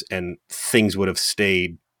matters, and things would have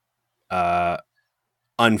stayed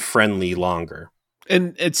unfriendly longer.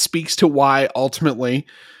 And it speaks to why ultimately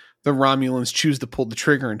the Romulans choose to pull the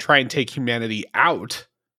trigger and try and take humanity out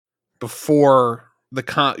before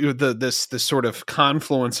this sort of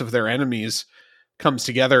confluence of their enemies comes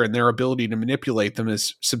together and their ability to manipulate them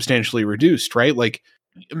is substantially reduced, right? Like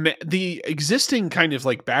the existing kind of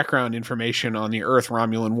like background information on the Earth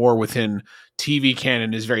Romulan War within TV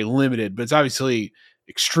canon is very limited, but it's obviously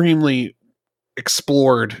extremely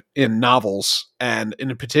explored in novels, and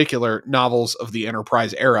in particular novels of the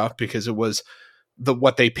Enterprise era, because it was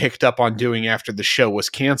what they picked up on doing after the show was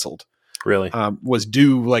canceled. Really? Was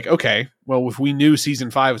due like, okay, well, if we knew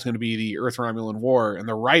season 5 was going to be the Earth Romulan War, and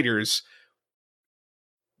the writers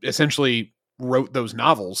essentially wrote those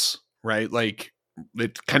novels, right? Like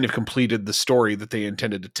it kind of completed the story that they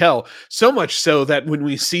intended to tell. So much so that when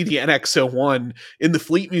we see the NX-01 in the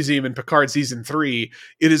Fleet Museum in Picard season 3,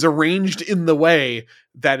 it is arranged in the way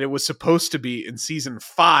that it was supposed to be in season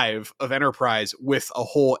 5 of Enterprise, with a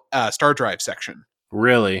whole star drive section.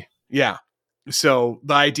 Really? Yeah. So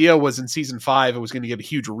the idea was in season 5, it was going to get a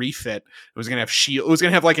huge refit. It was going to have it was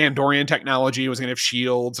going to have like Andorian technology. It was going to have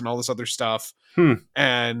shields and all this other stuff,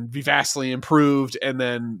 and be vastly improved. And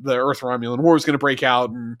then the Earth Romulan War was going to break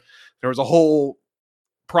out, and there was a whole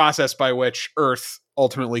process by which Earth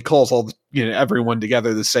ultimately calls everyone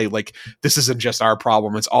together to say, like, this isn't just our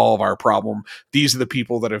problem, it's all of our problem. These are the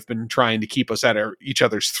people that have been trying to keep us at each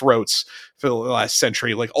other's throats for the last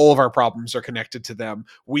century. Like, all of our problems are connected to them.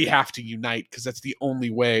 We have to unite because that's the only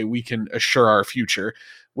way we can assure our future.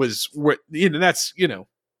 That's,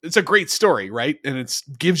 it's a great story, right? And it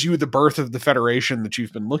gives you the birth of the Federation that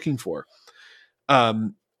you've been looking for.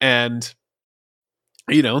 And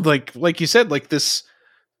like you said, like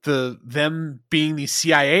them being these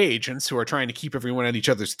CIA agents who are trying to keep everyone at each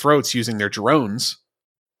other's throats using their drones.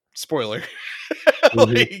 Spoiler.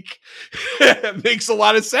 Like, it makes a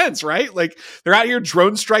lot of sense, right? Like, they're out here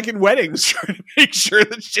drone striking weddings, trying to make sure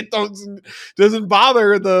that shit doesn't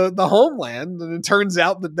bother the homeland. And it turns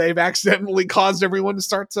out that they've accidentally caused everyone to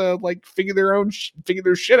start to like figure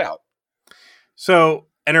their shit out. So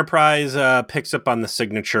Enterprise picks up on the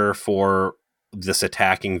signature for this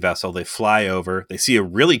attacking vessel. They fly over. They see a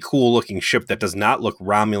really cool looking ship that does not look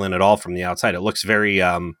Romulan at all from the outside. It looks very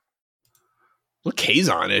look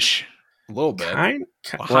Kazon-ish a little bit.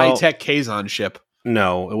 High-tech Kazon ship.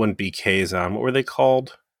 No, it wouldn't be Kazon. What were they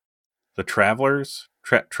called? The Travelers?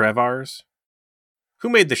 Trevars? Who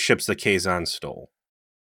made the ships that Kazon stole?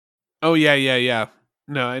 Oh, yeah.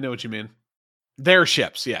 No, I know what you mean. Their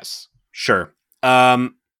ships, yes. Sure.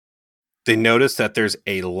 They notice that there's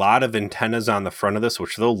a lot of antennas on the front of this,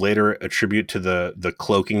 which they'll later attribute to the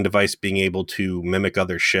cloaking device being able to mimic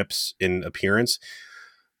other ships in appearance.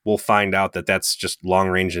 We'll find out that that's just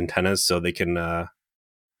long-range antennas, so they can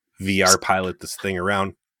VR pilot this thing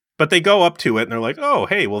around. But they go up to it, and they're like, oh,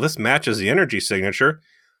 hey, well, this matches the energy signature.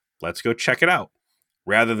 Let's go check it out.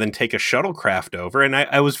 Rather than take a shuttlecraft over. And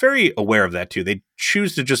I was very aware of that, too. They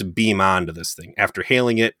choose to just beam onto this thing. After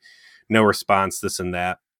hailing it, no response, this and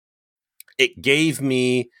that. It gave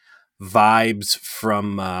me vibes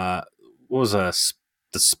from the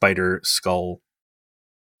Spider Skull,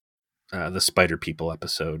 the Spider People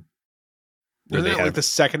episode. Isn't that like the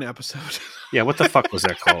second episode? Yeah, what the fuck was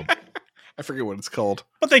that called? I forget what it's called.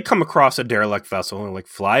 But they come across a derelict vessel and like,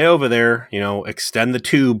 fly over there, extend the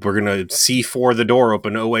tube. We're going to C4 the door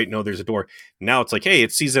open. Oh, wait, no, there's a door. Now it's like, hey,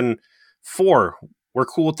 it's season 4. We're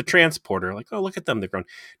cool with the transporter. Like, oh, look at them. They're grown.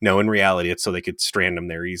 No, in reality, it's so they could strand them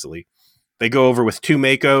there easily. They go over with 2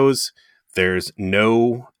 Makos. There's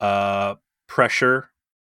no pressure,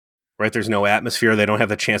 right? There's no atmosphere. They don't have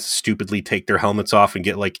the chance to stupidly take their helmets off and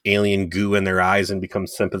get like alien goo in their eyes and become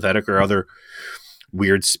sympathetic or other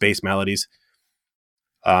weird space maladies.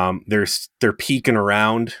 They're peeking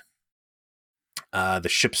around. The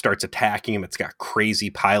ship starts attacking them. It's got crazy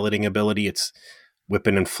piloting ability. It's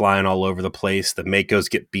whipping and flying all over the place. The Makos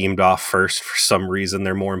get beamed off first for some reason.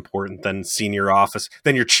 They're more important than senior office,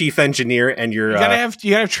 than your chief engineer and your. You gotta have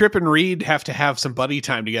Trip and Reed have to have some buddy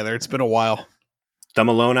time together. It's been a while. Them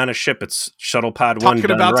alone on a ship. It's Shuttle Pod 1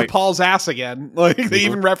 talking about right. To Paul's ass again. Like they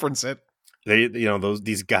even reference it.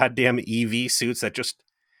 These goddamn EV suits that just.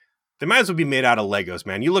 They might as well be made out of Legos,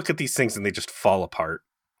 man. You look at these things and they just fall apart.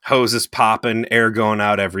 Hoses popping, air going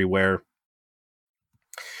out everywhere.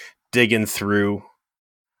 Digging through.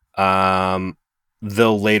 They'll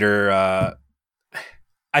later...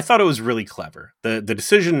 I thought it was really clever. The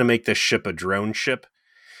decision to make this ship a drone ship,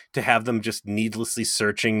 to have them just needlessly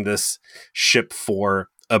searching this ship for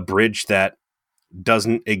a bridge that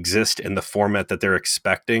doesn't exist in the format that they're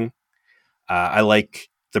expecting. I like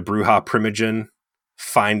the Brujah Primogen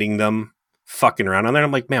finding them, fucking around on there.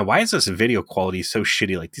 I'm like, man, why is this video quality so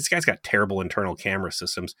shitty? Like, these guys got terrible internal camera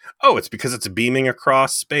systems. Oh, it's because it's beaming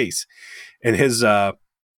across space. And his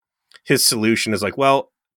solution is like,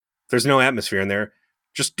 well, there's no atmosphere in there.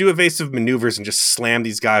 Just do evasive maneuvers and just slam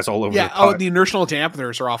these guys all over. Yeah. The inertial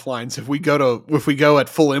dampeners are offline. So if we go at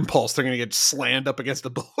full impulse, they're going to get slammed up against the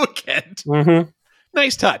bulkhead. Mm-hmm.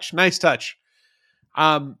 Nice touch.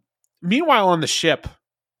 Meanwhile, on the ship,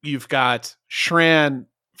 you've got Shran.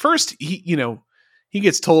 First, he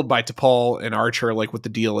gets told by T'Pol and Archer like what the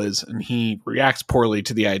deal is, and he reacts poorly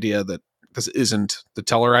to the idea that this isn't the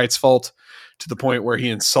Tellarites' fault, to the point where he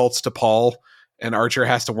insults T'Pol, and Archer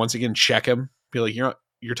has to once again check him, be like,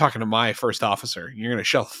 you're talking to my first officer. You're gonna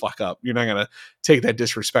shut the fuck up. You're not gonna take that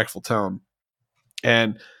disrespectful tone.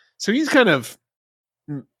 And so he's kind of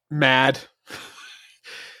mad,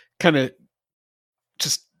 kind of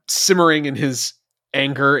just simmering in his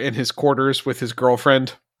anger in his quarters with his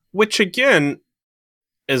girlfriend. Which, again,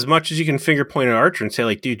 as much as you can finger point at Archer and say,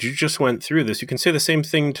 like, dude, you just went through this, you can say the same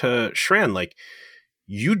thing to Shran. Like,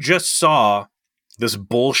 you just saw this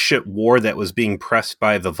bullshit war that was being pressed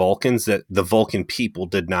by the Vulcans that the Vulcan people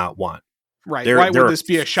did not want. Right. Why would this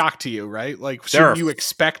be a shock to you, right? Like, shouldn't you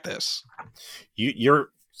expect this? Your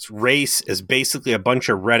race is basically a bunch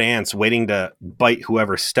of red ants waiting to bite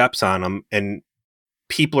whoever steps on them, and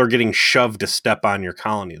people are getting shoved to step on your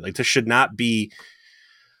colony. Like, this should not be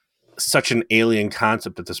such an alien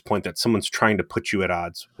concept at this point that someone's trying to put you at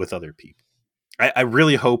odds with other people. I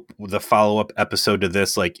really hope the follow-up episode to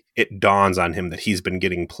this, like, it dawns on him that he's been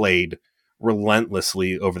getting played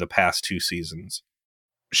relentlessly over the past 2 seasons.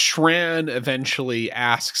 Shran eventually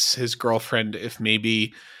asks his girlfriend if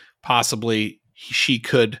maybe possibly she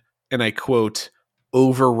could, and I quote,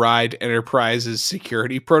 override Enterprise's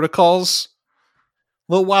security protocols.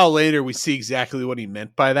 A little while later, we see exactly what he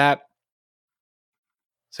meant by that.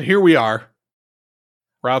 So here we are.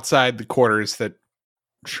 We're outside the quarters that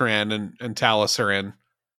Shran and Talos are in.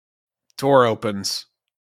 Door opens.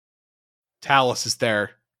 Talos is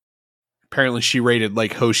there. Apparently she raided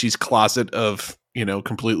like Hoshi's closet of,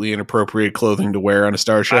 completely inappropriate clothing to wear on a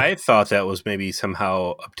starship. I thought that was maybe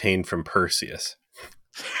somehow obtained from Perseus.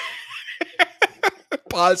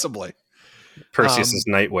 Possibly. Perseus's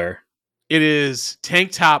nightwear. It is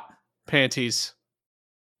tank top, panties.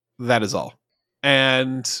 That is all.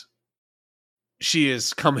 And she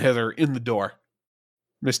has come hither in the door.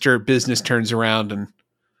 Mr. Business turns around and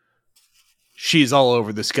she's all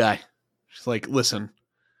over this guy. She's like, listen,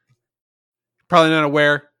 probably not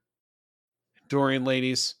aware, Dorian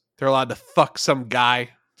ladies, they're allowed to fuck some guy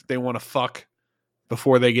they want to fuck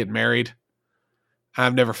before they get married.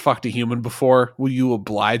 I've never fucked a human before. Will you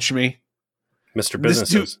oblige me? Mr.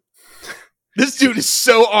 Businesses. This dude is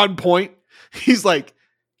so on point. He's like,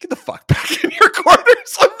 get the fuck back in your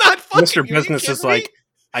quarters. I'm not fucking Mr. Business is like,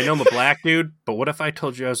 I know I'm a black dude, but what if I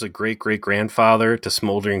told you I was a great-great-grandfather to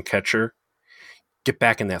Smoldering Catcher? Get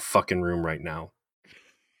back in that fucking room right now.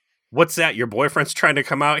 What's that? Your boyfriend's trying to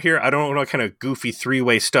come out here? I don't know what kind of goofy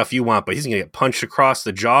 3-way stuff you want, but he's going to get punched across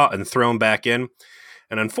the jaw and thrown back in.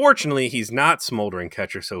 And unfortunately, he's not Smoldering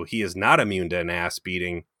Catcher, so he is not immune to an ass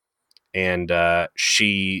beating. And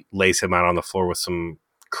she lays him out on the floor with some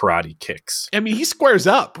karate kicks. I mean, he squares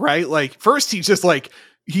up, right? Like, first he's just like,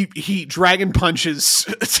 he dragon punches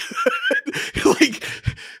like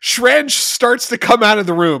Shranch starts to come out of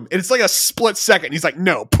the room and it's like a split second. He's like,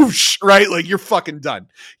 no, poosh, right? Like you're fucking done.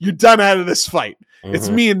 You're done out of this fight. It's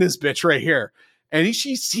me and this bitch right here. And he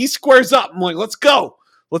squares up. I'm like, let's go.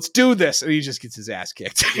 Let's do this. And he just gets his ass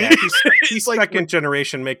kicked. Yeah, he's like second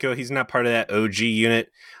generation Mako. He's not part of that OG unit.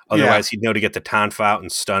 Otherwise, he'd know to get the Tonfa out and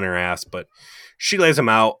stun her ass. But she lays him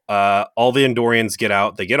out. All the Andorians get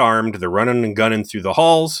out. They get armed. They're running and gunning through the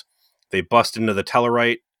halls. They bust into the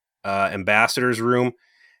Tellarite ambassador's room.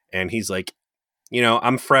 And he's like,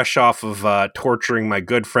 I'm fresh off of torturing my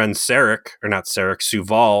good friend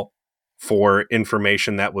Suval for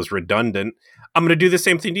information that was redundant. I'm going to do the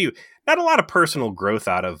same thing to you. Not a lot of personal growth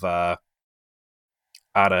out of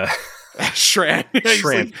Shran.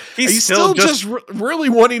 Shran. He's still just really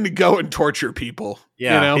wanting to go and torture people.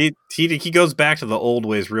 Yeah, he goes back to the old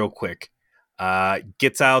ways real quick.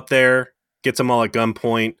 Gets out there, gets them all at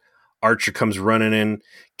gunpoint. Archer comes running in,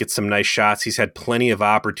 gets some nice shots. He's had plenty of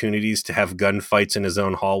opportunities to have gunfights in his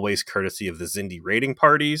own hallways, courtesy of the Xindi raiding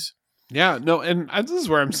parties. Yeah, no, and this is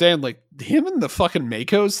where I'm saying, like, him and the fucking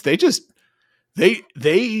Makos,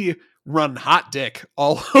 they run hot dick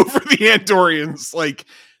all over the Andorians. Like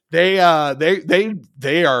they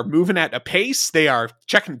are moving at a pace. They are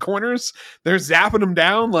checking corners. They're zapping them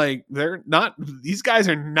down. Like these guys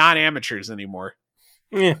are not amateurs anymore.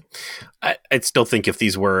 Yeah, I'd still think if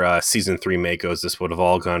these were season 3 Makos, this would have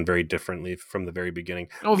all gone very differently from the very beginning.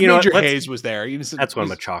 Oh, if Major Hayes was there. That's what I'm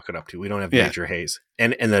gonna chalk it up to. We don't have Major Hayes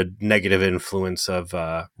and the negative influence of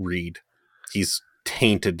Reed. He's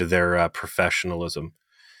tainted their professionalism.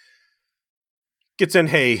 Gets in,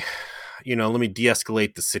 hey, let me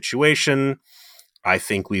de-escalate the situation. I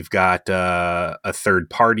think we've got a third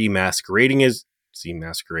party masquerading as... See,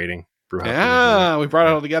 masquerading? Yeah, we brought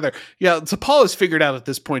it all together. Yeah, T'Pol is figured out at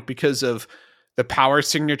this point because of the power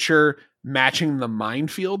signature matching the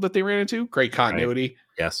minefield that they ran into. Great continuity.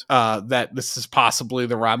 Right. Yes. That this is possibly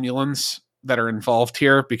the Romulans that are involved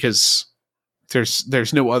here because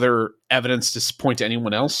there's no other evidence to point to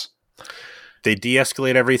anyone else. They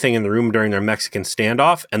de-escalate everything in the room during their Mexican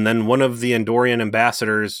standoff, and then one of the Andorian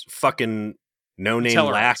ambassadors, fucking no-name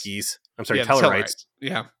lackeys, Tellarites,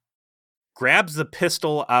 grabs the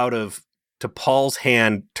pistol out of T'Pol's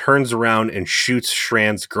hand, turns around, and shoots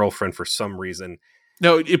Shran's girlfriend for some reason.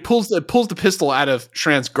 No, it pulls the pistol out of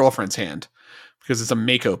Shran's girlfriend's hand because it's a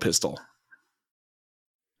Mako pistol.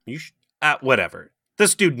 Whatever.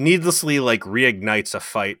 This dude needlessly reignites a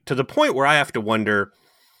fight to the point where I have to wonder...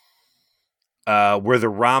 were the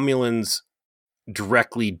Romulans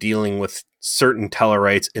directly dealing with certain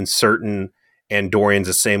Tellarites and certain Andorians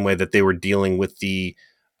the same way that they were dealing with the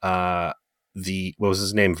what was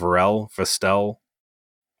his name? Vestel?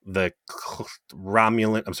 The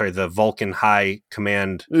Romulan, the Vulcan High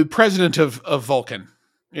Command. The president of Vulcan.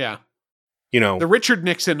 Yeah. The Richard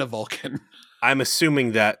Nixon of Vulcan. I'm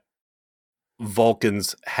assuming that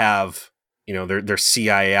Vulcans have... their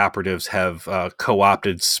CIA operatives have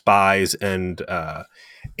co-opted spies and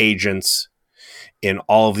agents in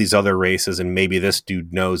all of these other races, and maybe this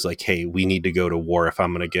dude knows, hey, we need to go to war if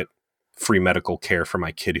I'm going to get free medical care for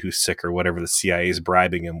my kid who's sick or whatever the CIA is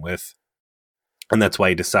bribing him with. And that's why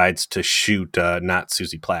he decides to shoot not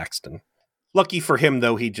Susie Plaxton. Lucky for him,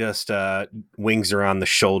 though, he just wings her on the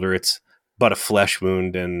shoulder. It's but a flesh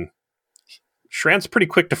wound, and Shran's pretty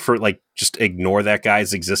quick to just ignore that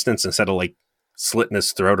guy's existence instead of slitting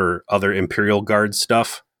his throat or other Imperial Guard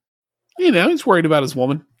stuff. He's worried about his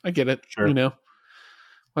woman. I get it. Sure.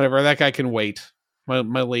 Whatever. That guy can wait. My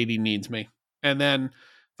lady needs me. And then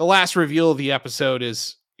the last reveal of the episode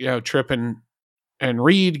is, Trip and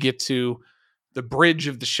Reed get to the bridge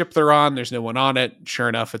of the ship they're on. There's no one on it. Sure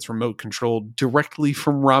enough, it's remote controlled directly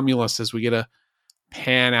from Romulus as we get a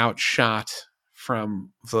pan out shot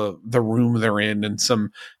from the room they're in and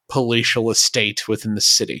some palatial estate within the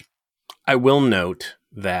city. I will note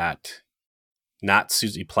that not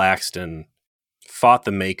Susie Plaxton fought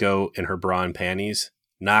the Mako in her bra and panties,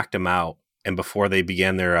 knocked him out, and before they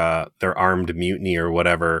began their armed mutiny or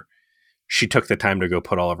whatever, she took the time to go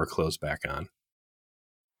put all of her clothes back on.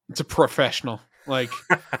 It's a professional. I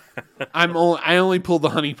only pull the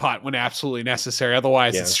honeypot when absolutely necessary.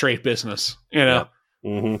 Otherwise, it's straight business. Yeah.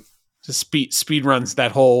 Mm-hmm. Just speed runs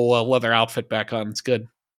that whole leather outfit back on. It's good.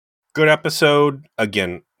 Good episode.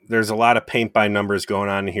 Again, there's a lot of paint by numbers going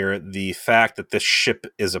on here. The fact that this ship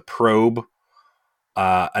is a probe,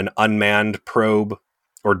 an unmanned probe,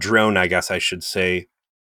 or drone, I guess I should say,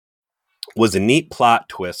 was a neat plot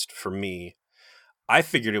twist for me. I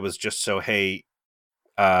figured it was just so, hey,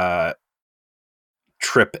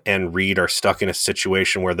 Trip and Reed are stuck in a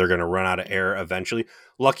situation where they're going to run out of air eventually.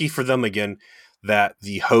 Lucky for them, again, that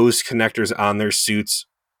the hose connectors on their suits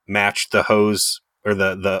match the hose or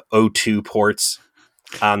the O2 ports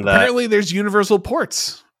on the... Apparently there's universal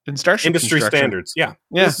ports in starship industry standards. Yeah.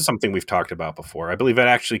 This is something we've talked about before. I believe it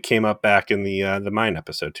actually came up back in the Mine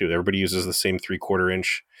episode too. Everybody uses the same 3/4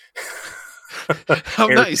 inch How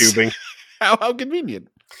air nice. tubing. How convenient.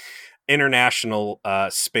 International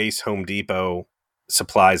Space Home Depot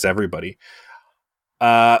supplies everybody.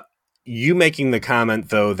 You making the comment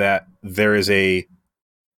though that there is a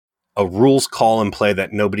rules call in play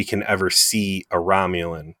that nobody can ever see a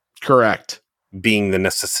Romulan. Correct. Being the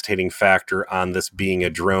necessitating factor on this being a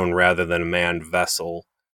drone rather than a manned vessel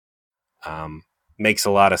makes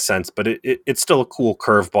a lot of sense, but it's still a cool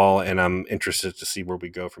curveball, and I'm interested to see where we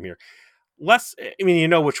go from here. You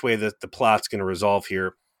know which way that the plot's going to resolve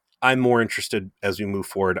here. I'm more interested as we move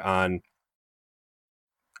forward on,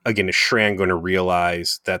 again, is Shran going to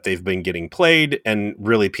realize that they've been getting played, and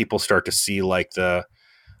really people start to see like the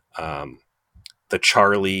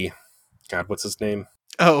Charlie, God, what's his name?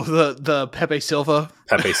 Oh, the Pepe Silva.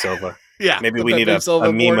 Pepe Silva. Yeah. Maybe we need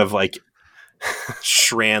a meme of like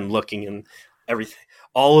Shran looking and everything.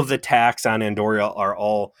 All of the attacks on Andoria are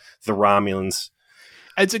all the Romulans.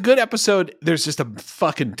 It's a good episode. There's just a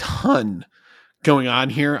fucking ton going on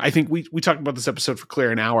here. I think we talked about this episode for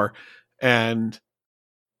clear an hour, and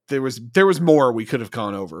there was more we could have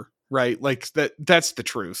gone over, right? Like that's the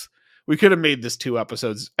truth. We could have made this 2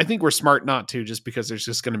 episodes. I think we're smart not to, just because there's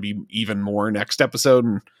just going to be even more next episode.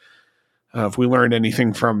 And if we learned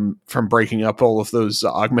anything from breaking up all of those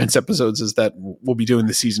Augments episodes, is that we'll be doing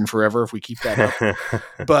the season forever if we keep that up.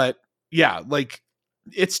 But yeah, like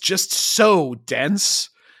it's just so dense,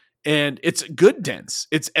 and it's good dense.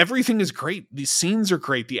 It's everything is great. These scenes are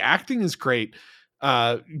great. The acting is great.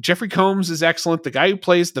 Jeffrey Combs is excellent. The guy who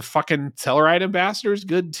plays the fucking Tellarite ambassador is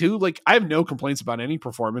good too. Like, I have no complaints about any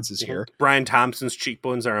performances here. Brian Thompson's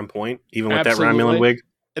cheekbones are on point, even with Absolutely. that Romulan wig.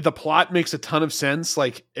 The plot makes a ton of sense.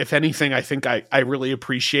 Like, if anything, I think I really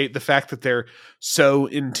appreciate the fact that they're so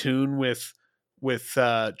in tune with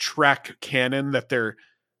Trek canon, that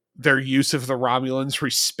their use of the Romulans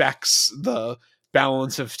respects the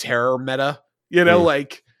balance of terror meta. You know,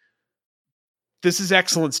 like, this is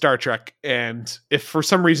excellent Star Trek, and if for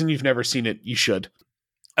some reason you've never seen it, you should.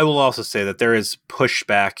 I will also say that there is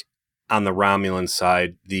pushback on the Romulan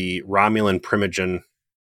side. The Romulan Primogen,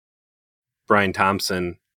 Brian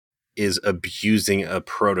Thompson, is abusing a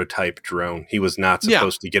prototype drone. He was not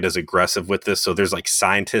supposed to get as aggressive with this, so there's like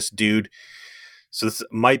scientist dude. So this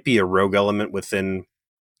might be a rogue element within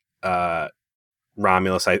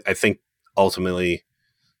Romulus. I think ultimately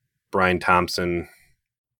Brian Thompson,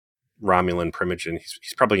 Romulan Primogen,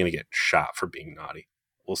 he's probably going to get shot for being naughty.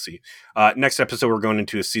 We'll see. Next episode we're going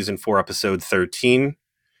into is season 4, episode 13.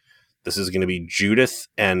 This is going to be Judith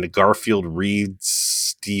and Garfield Reed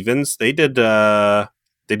Stevens. They did the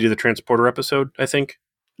Transporter episode, I think.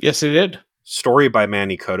 Yes, they did. Story by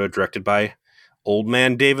Manny Cotto, directed by Old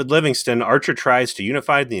Man David Livingston. Archer tries to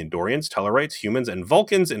unify the Andorians, Tellarites, humans, and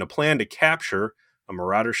Vulcans in a plan to capture a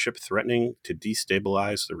Marauder ship threatening to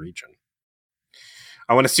destabilize the region.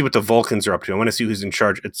 I want to see what the Vulcans are up to. I want to see who's in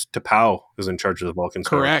charge. It's T'Pau who's in charge of the Vulcans.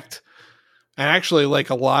 Correct. And actually, like,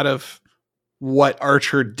 a lot of what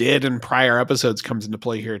Archer did in prior episodes comes into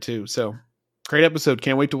play here too. So great episode.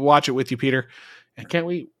 Can't wait to watch it with you, Peter. And can't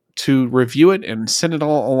wait to review it and send it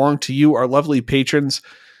all along to you, our lovely patrons.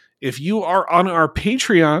 If you are on our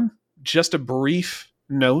Patreon, just a brief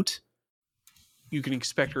note, you can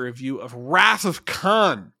expect a review of Wrath of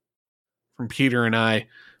Khan from Peter and I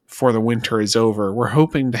before the winter is over. We're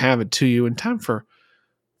hoping to have it to you in time for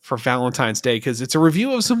Valentine's Day, because it's a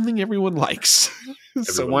review of something everyone likes.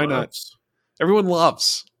 So why not? Everyone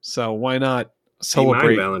loves. So why not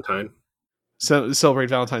celebrate Valentine? So celebrate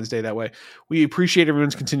Valentine's Day that way. We appreciate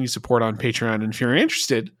everyone's continued support on Patreon. And if you're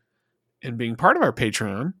interested in being part of our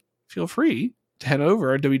Patreon, feel free to head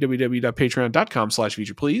over at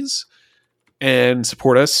www.patreon.com/featureplease and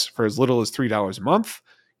support us for as little as $3 a month.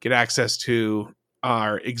 Get access to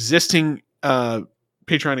our existing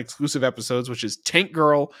Patreon exclusive episodes, which is Tank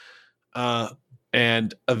Girl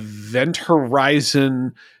and Event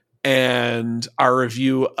Horizon, and our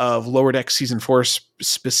review of Lower Deck Season 4,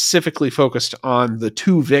 specifically focused on the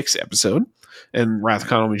 2 Vix episode. And Wrath of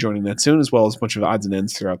Khan will be joining that soon, as well as a bunch of odds and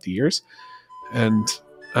ends throughout the years. And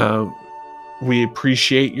we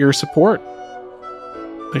appreciate your support.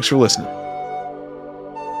 Thanks for listening.